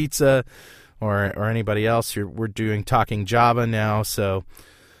Blue Pizza or anybody else. We're doing Talking Java now, so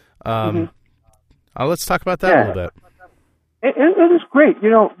let's talk about that a little bit. It was great.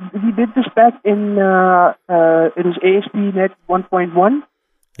 You know, we did this back in it was ASP.NET 1.1,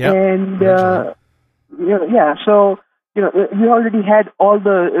 and so we already had all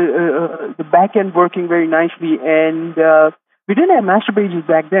the back end working very nicely, and we didn't have master pages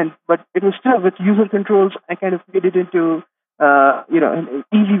back then, but it was still with user controls. I kind of made it into an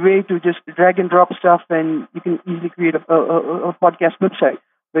easy way to just drag and drop stuff, and you can easily create a podcast website.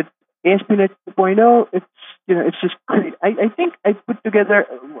 With ASP.NET 2.0, it's just great. I think I put together,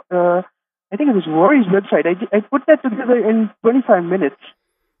 I think it was Rory's website. I put that together in 25 minutes.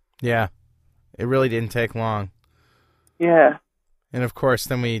 Yeah, it really didn't take long. Yeah. And of course,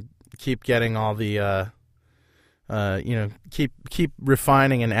 then we keep getting all the, keep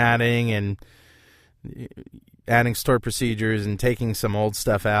refining and adding stored procedures and taking some old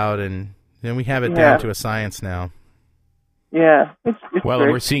stuff out, and then we have it down to a science now. Yeah. It's well, great.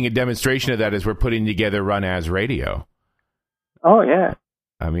 And we're seeing a demonstration of that as we're putting together Run As Radio. Oh, yeah.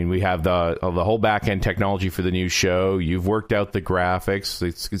 I mean, we have the whole back-end technology for the new show. You've worked out the graphics.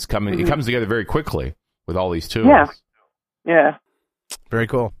 It's coming. It comes together very quickly with all these tools. Yeah. Very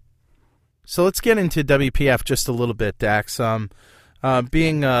cool. So let's get into WPF just a little bit, Dax.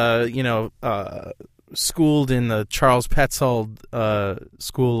 Being schooled in the Charles Petzold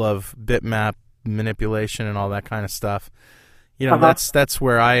school of bitmap manipulation and all that kind of stuff, that's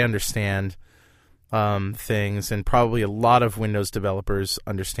where I understand things, and probably a lot of Windows developers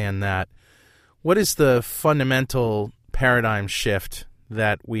understand that. What is the fundamental paradigm shift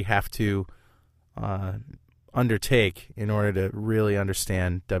that we have to undertake in order to really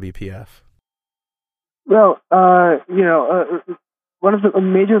understand WPF? Well, one of the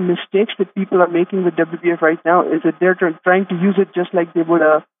major mistakes that people are making with WPF right now is that they're trying to use it just like they would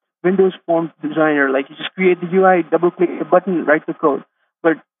a Windows form designer. Like, you just create the UI, double-click a button, write the code.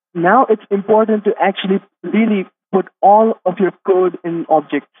 But now it's important to actually really put all of your code in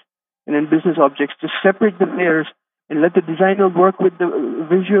objects and in business objects. Just separate the layers and let the designer work with the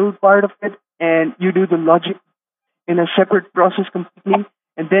visual part of it, and you do the logic in a separate process completely,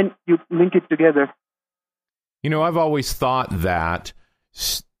 and then you link it together. I've always thought that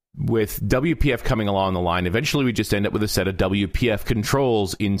with WPF coming along the line, eventually we just end up with a set of WPF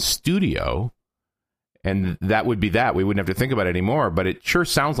controls in Studio, and that would be that. We wouldn't have to think about it anymore, but it sure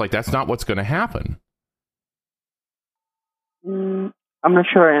sounds like that's not what's going to happen. I'm not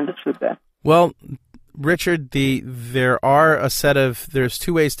sure I understood that. Well, Richard, there's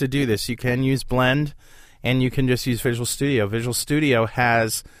two ways to do this. You can use Blend, and you can just use Visual Studio. Visual Studio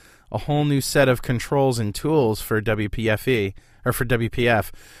has a whole new set of controls and tools for WPF.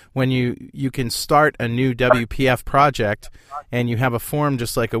 When you can start a new WPF project, and you have a form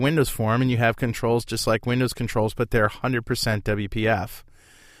just like a Windows form, and you have controls just like Windows controls, but they're 100% WPF.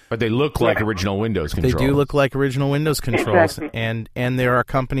 But they look like original Windows controls. They do look like original Windows controls. Exactly. And there are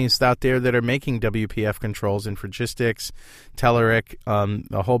companies out there that are making WPF controls, Infragistics, Telerik,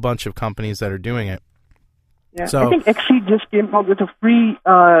 a whole bunch of companies that are doing it. Yeah, so, I think Xseed just came out with a free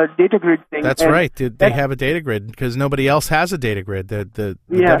data grid thing. That's right. They have a data grid because nobody else has a data grid. The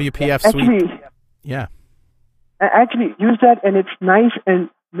WPF suite. Yeah. I actually use that, and it's nice, and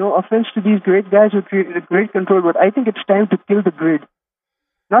no offense to these great guys who created a great control, but I think it's time to kill the grid.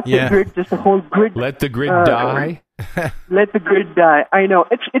 Not the grid, just the whole grid. Let the grid die? let the grid die. I know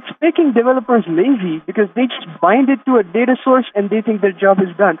it's making developers lazy because they just bind it to a data source and they think their job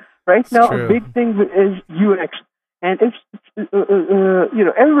is done. Right now, true. a big thing is UX, and it's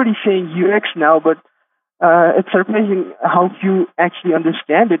everybody's saying UX now, but it's surprising how few actually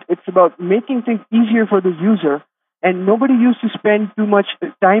understand it. It's about making things easier for the user, and nobody used to spend too much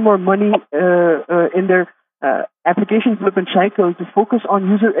time or money in their application development cycle to focus on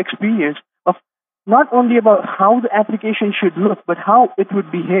user experience of not only about how the application should look, but how it would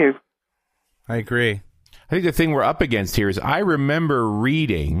behave. I agree. I think the thing we're up against here is I remember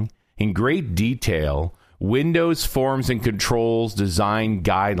reading in great detail Windows Forms and Controls design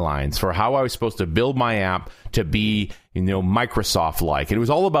guidelines for how I was supposed to build my app to be, Microsoft-like. And it was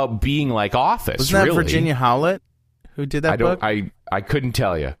all about being like Office. Wasn't that really. Virginia Howlett who did that book? I couldn't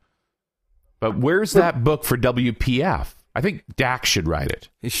tell you. But where's that book for WPF? I think Dax should write it.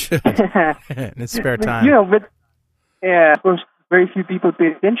 He should. In his spare time. Of course, very few people pay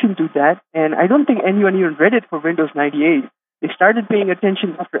attention to that, and I don't think anyone even read it for Windows 98. They started paying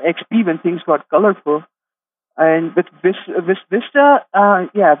attention after XP when things got colorful. And with Vista,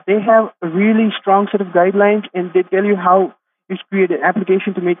 they have a really strong set of guidelines, and they tell you how you create an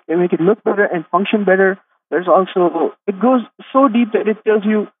application to make it look better and function better. There's also, it goes so deep that it tells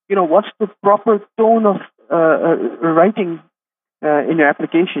you, what's the proper tone of writing in your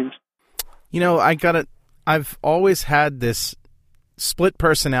applications. I've always had this split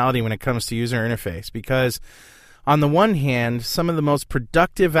personality when it comes to user interface because on the one hand, some of the most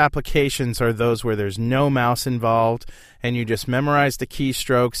productive applications are those where there's no mouse involved and you just memorize the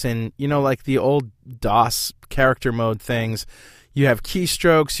keystrokes and, like the old DOS character mode things, you have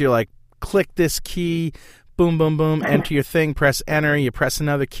keystrokes, you're like, click this key, boom, boom, boom, enter your thing, press enter, you press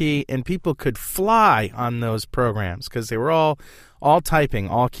another key, and people could fly on those programs because they were all typing,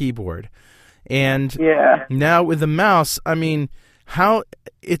 all keyboard. And now with the mouse, how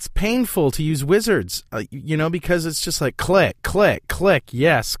it's painful to use wizards, because it's just like click, click, click,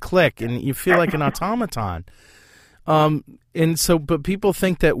 yes, click, and you feel like an automaton. But people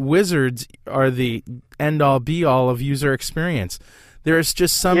think that wizards are the end-all, be-all of user experience. There's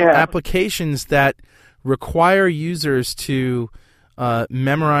just some applications that require users to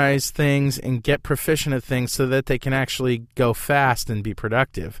memorize things and get proficient at things so that they can actually go fast and be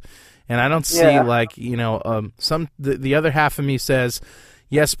productive. And I don't see the other half of me says,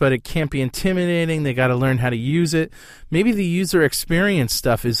 yes, but it can't be intimidating. They got to learn how to use it. Maybe the user experience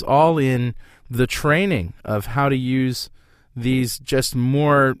stuff is all in the training of how to use these just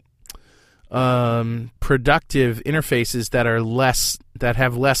more productive interfaces that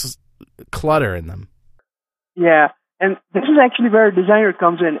have less clutter in them. Yeah, and this is actually where a designer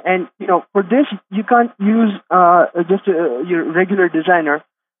comes in. And for this, you can't use just your regular designer.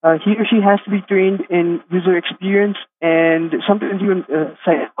 He or she has to be trained in user experience and sometimes even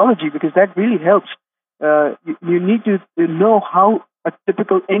psychology, because that really helps. You need to know how a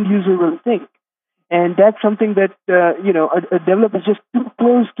typical end user will think. And that's something that, a developer is just too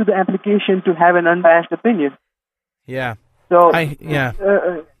close to the application to have an unbiased opinion. Yeah. So, and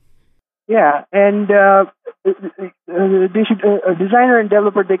they should, a designer and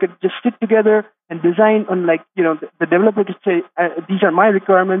developer, they could just sit together and design on, the developer could say, these are my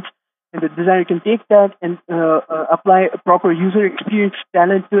requirements, and the designer can take that and apply a proper user experience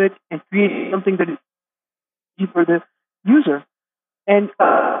talent to it and create something that is easy for the user. And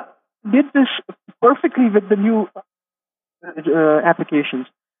did this perfectly with the new applications.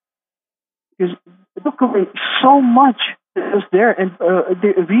 Because it took away so much that was there, and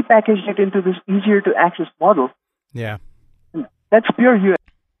they repackaged it into this easier-to-access model. Yeah. That's pure UX.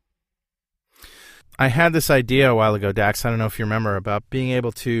 I had this idea a while ago, Dax, I don't know if you remember, about being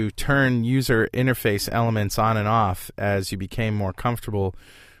able to turn user interface elements on and off as you became more comfortable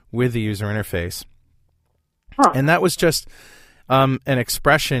with the user interface. Huh. And that was just an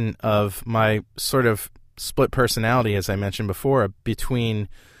expression of my sort of split personality, as I mentioned before, between,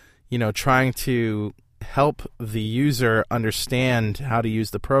 trying to help the user understand how to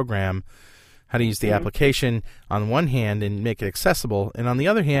use the program, how to use the application on one hand and make it accessible, and on the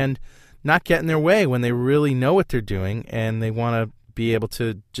other hand, not get in their way when they really know what they're doing and they want to be able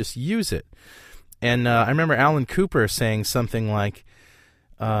to just use it. And I remember Alan Cooper saying something like,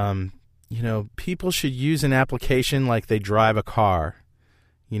 people should use an application like they drive a car.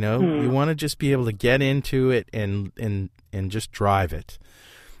 You want to just be able to get into it and just drive it.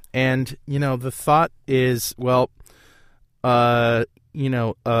 And, the thought is, somebody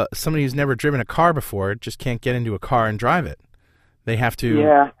who's never driven a car before just can't get into a car and drive it. They have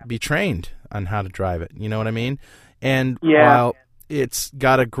to be trained on how to drive it. You know what I mean? And while it's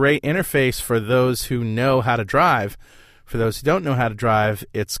got a great interface for those who know how to drive. For those who don't know how to drive,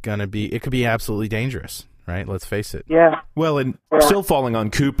 it could be absolutely dangerous, right? Let's face it. Yeah. Well, and still falling on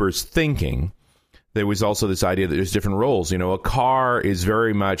Cooper's thinking, there was also this idea that there's different roles. A car is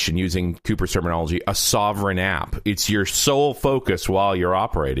very much, in using Cooper's terminology, a sovereign app. It's your sole focus while you're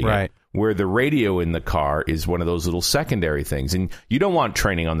operating it. Where the radio in the car is one of those little secondary things. And you don't want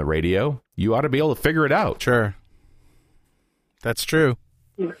training on the radio. You ought to be able to figure it out. Sure. That's true.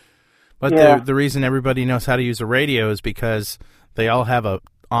 But the reason everybody knows how to use a radio is because they all have a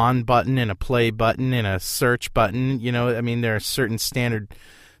on button and a play button and a search button. There are certain standard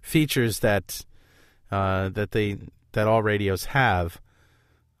features that all radios have.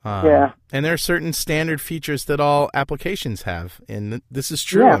 And there are certain standard features that all applications have, and this is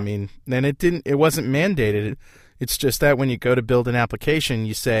true. Yeah. And it wasn't mandated. It's just that when you go to build an application,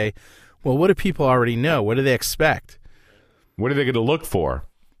 you say, well, what do people already know? What do they expect? What are they going to look for?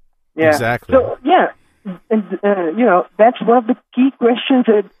 Yeah. Exactly. So, and that's one of the key questions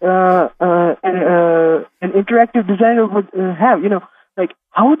that an interactive designer would have. Like,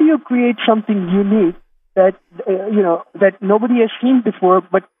 how do you create something unique that that nobody has seen before,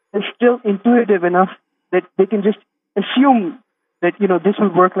 but is still intuitive enough that they can just assume that this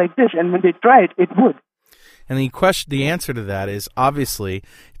will work like this, and when they try it, it would. And the answer to that is obviously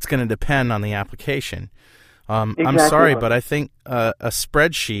it's going to depend on the application. Exactly. I'm sorry, but I think a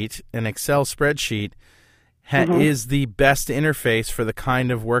spreadsheet, an Excel spreadsheet, is the best interface for the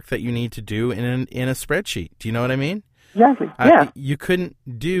kind of work that you need to do in a spreadsheet. Do you know what I mean? Exactly. Yeah. You couldn't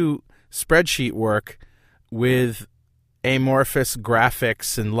do spreadsheet work with amorphous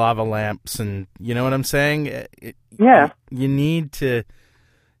graphics and lava lamps, and you know what I'm saying? You need to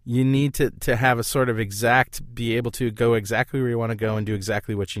have a sort of be able to go exactly where you want to go and do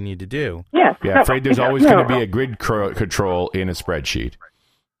exactly what you need to do. Yeah. Yeah, I'm afraid there's always going to be a grid control in a spreadsheet.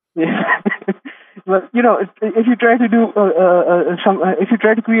 Yeah. Well, if you try to do if you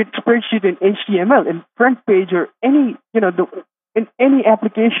try to create a spreadsheet in HTML, in front page, or any in any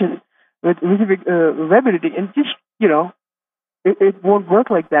application with web editing, and just it won't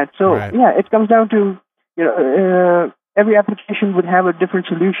work like that. So it comes down to every application would have a different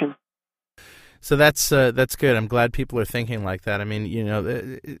solution. So that's good. I'm glad people are thinking like that.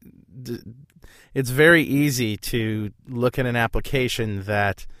 It's very easy to look at an application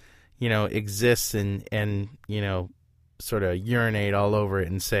that exists and sort of urinate all over it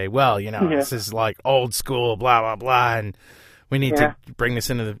and say, well, this is like old school, blah blah blah, and we need to bring this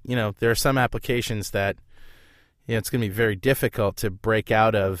into the. There are some applications that it's going to be very difficult to break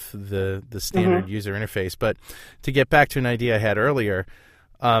out of the standard user interface. But to get back to an idea I had earlier,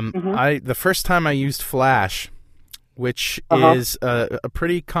 the first time I used Flash, which is a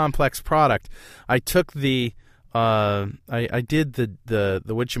pretty complex product, I took I did the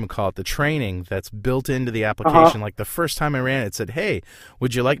whatchamacallit, the training that's built into the application. Like the first time I ran it said, hey,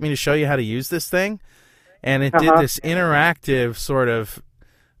 would you like me to show you how to use this thing? And it did this interactive sort of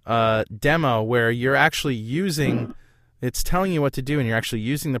demo where you're actually using, it's telling you what to do, and you're actually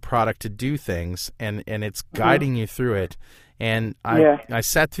using the product to do things, and it's guiding you through it. And I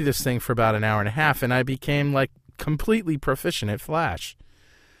sat through this thing for about an hour and a half, and I became like completely proficient at Flash.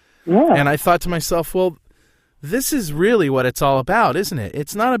 Yeah. And I thought to myself, well, this is really what it's all about, isn't it?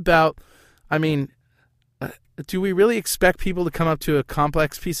 It's not about, do we really expect people to come up to a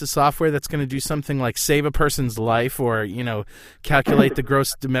complex piece of software that's going to do something like save a person's life or, calculate the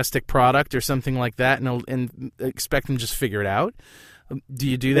gross domestic product or something like that and expect them to just figure it out? Do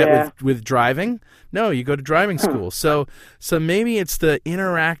you do that with driving? No, you go to driving school. So maybe it's the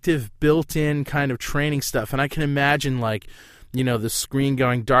interactive built-in kind of training stuff. And I can imagine the screen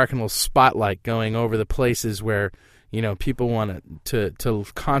going dark and a little spotlight going over the places where people want to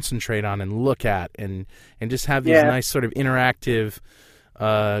concentrate on and look at and just have these nice sort of interactive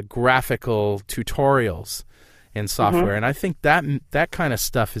graphical tutorials in software. And I think that kind of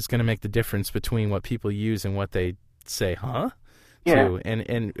stuff is going to make the difference between what people use and what they say, to.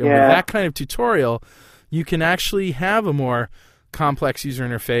 And with that kind of tutorial, you can actually have a more complex user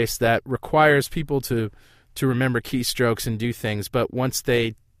interface that requires people to remember keystrokes and do things. But once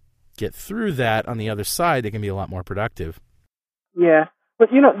they get through that on the other side, they can be a lot more productive. Yeah, but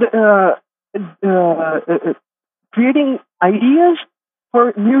creating ideas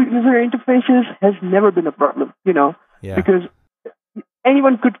for new user interfaces has never been a problem. Because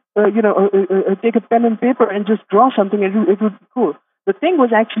anyone could take a pen and paper and just draw something, and it would be cool. The thing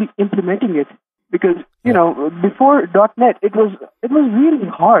was actually implementing it, because before .NET it was really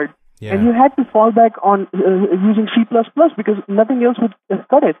hard, and you had to fall back on using C++ because nothing else would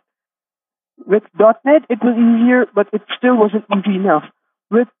cut it. With .NET, it was easier, but it still wasn't easy enough.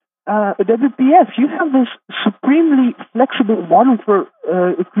 With WPF, you have this supremely flexible model for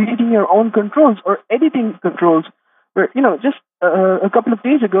creating your own controls or editing controls. Where, just a couple of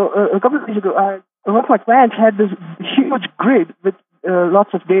days ago, one of my clients had this huge grid with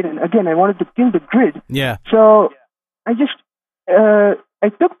lots of data. And again, I wanted to kill the grid. Yeah. So I just I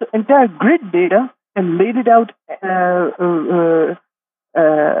took the entire grid data and laid it out as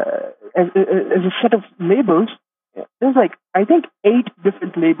a set of labels. There's I think 8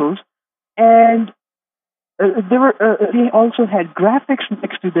 different labels, and they also had graphics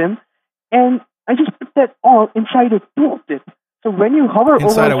next to them, and I just put that all inside a tooltip. So when you hover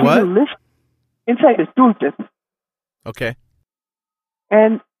inside over the list, inside a tooltip. Okay.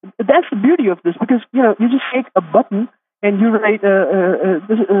 And that's the beauty of this, because you just take a button and you write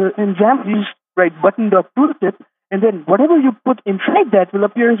in XAMPP you just write button.tooltip, and then whatever you put inside that will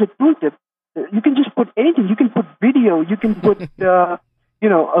appear as a tooltip. You can just put anything. You can put video. You can put another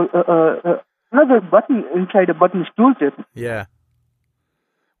button inside a button's tooltip. Yeah.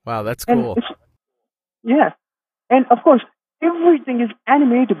 Wow, that's cool. Yeah, and of course everything is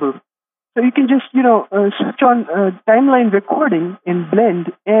animatable. So you can just switch on timeline recording in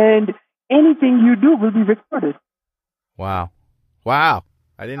Blend, and anything you do will be recorded. Wow, I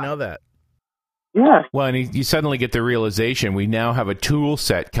didn't know that. Yeah. Well, and you suddenly get the realization we now have a tool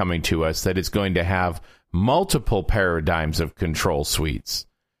set coming to us that is going to have multiple paradigms of control suites,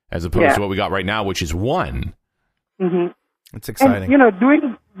 as opposed to what we got right now, which is one. Mm-hmm. It's exciting. And,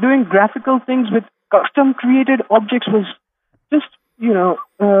 doing graphical things with custom created objects was just,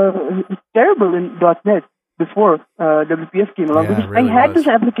 terrible in .NET before WPF came along. Because really I had this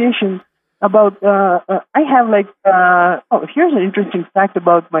application about, here's an interesting fact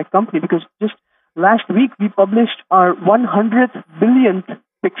about my company, because just last week we published our 100th billionth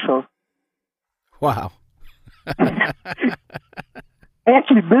pixel. Wow. I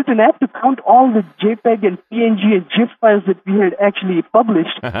actually built an app to count all the JPEG and PNG and GIF files that we had actually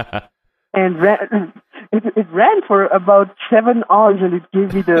published. And it ran for about 7 hours, and it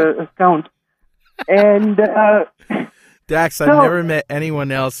gave me the count. And Dax, I've never met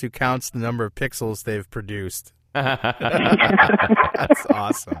anyone else who counts the number of pixels they've produced. That's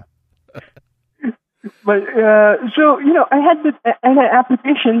awesome. But I had an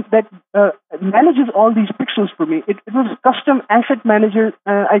application that manages all these pixels for me. It was a custom asset manager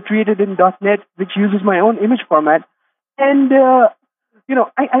I created in .NET, which uses my own image format. And I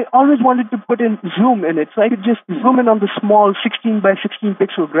always wanted to put in zoom in it, so I could just zoom in on the small 16 by 16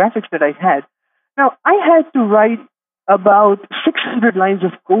 pixel graphics that I had. Now, I had to write about 600 lines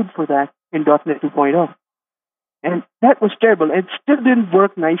of code for that in .NET 2.0. And that was terrible. It still didn't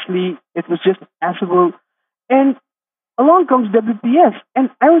work nicely. It was just passable. And along comes WPF, and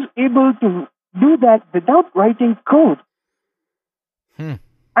I was able to do that without writing code.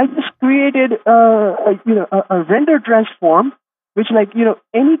 I just created a render transform, which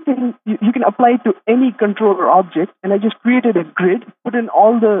anything you can apply to any controller object, and I just created a grid, put in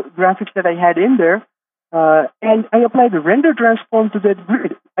all the graphics that I had in there, and I applied the render transform to that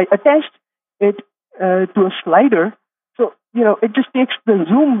grid. I attached it to a slider, so it just takes the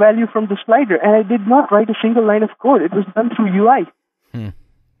zoom value from the slider, and I did not write a single line of code. It was done through UI.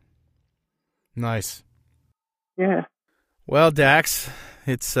 Nice. Yeah. Well, Dax,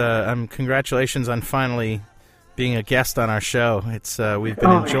 it's congratulations on finally being a guest on our show. It's we've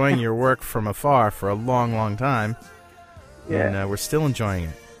been enjoying your work from afar for a long, long time, and we're still enjoying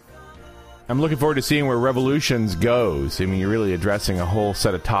it. I'm looking forward to seeing where Revolutions goes. I mean, you're really addressing a whole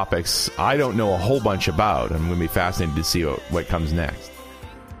set of topics I don't know a whole bunch about. I'm going to be fascinated to see what comes next.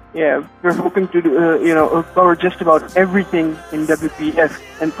 Yeah, we're hoping to cover just about everything in WPF,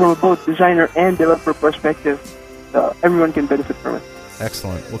 and from both designer and developer perspective, everyone can benefit from it.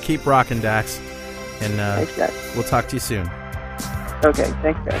 Excellent. We'll keep rocking, Dax. And thanks, guys. We'll talk to you soon. Okay,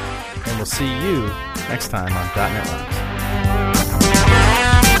 thanks, guys. And we'll see you next time on .NET Rocks.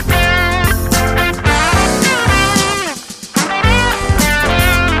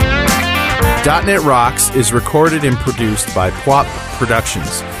 .NET Rocks is recorded and produced by Pwop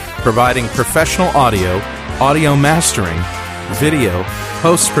Productions, providing professional audio mastering, video,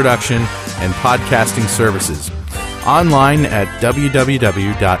 post-production, and podcasting services. Online at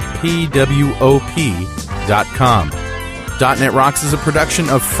www.pwop.com. .NET Rocks is a production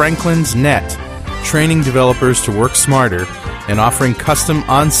of Franklin's Net, training developers to work smarter and offering custom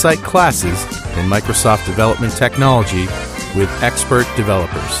on-site classes in Microsoft development technology with expert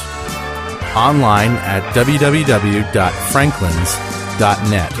developers. Online at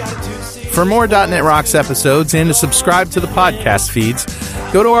www.franklins.net. For more .NET Rocks episodes and to subscribe to the podcast feeds,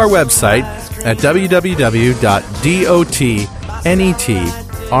 go to our website, at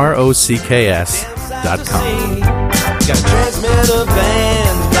www.dotnetrocks.com. Got transmitter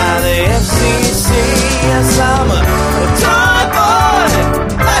banned by the FCC. Yes, I'm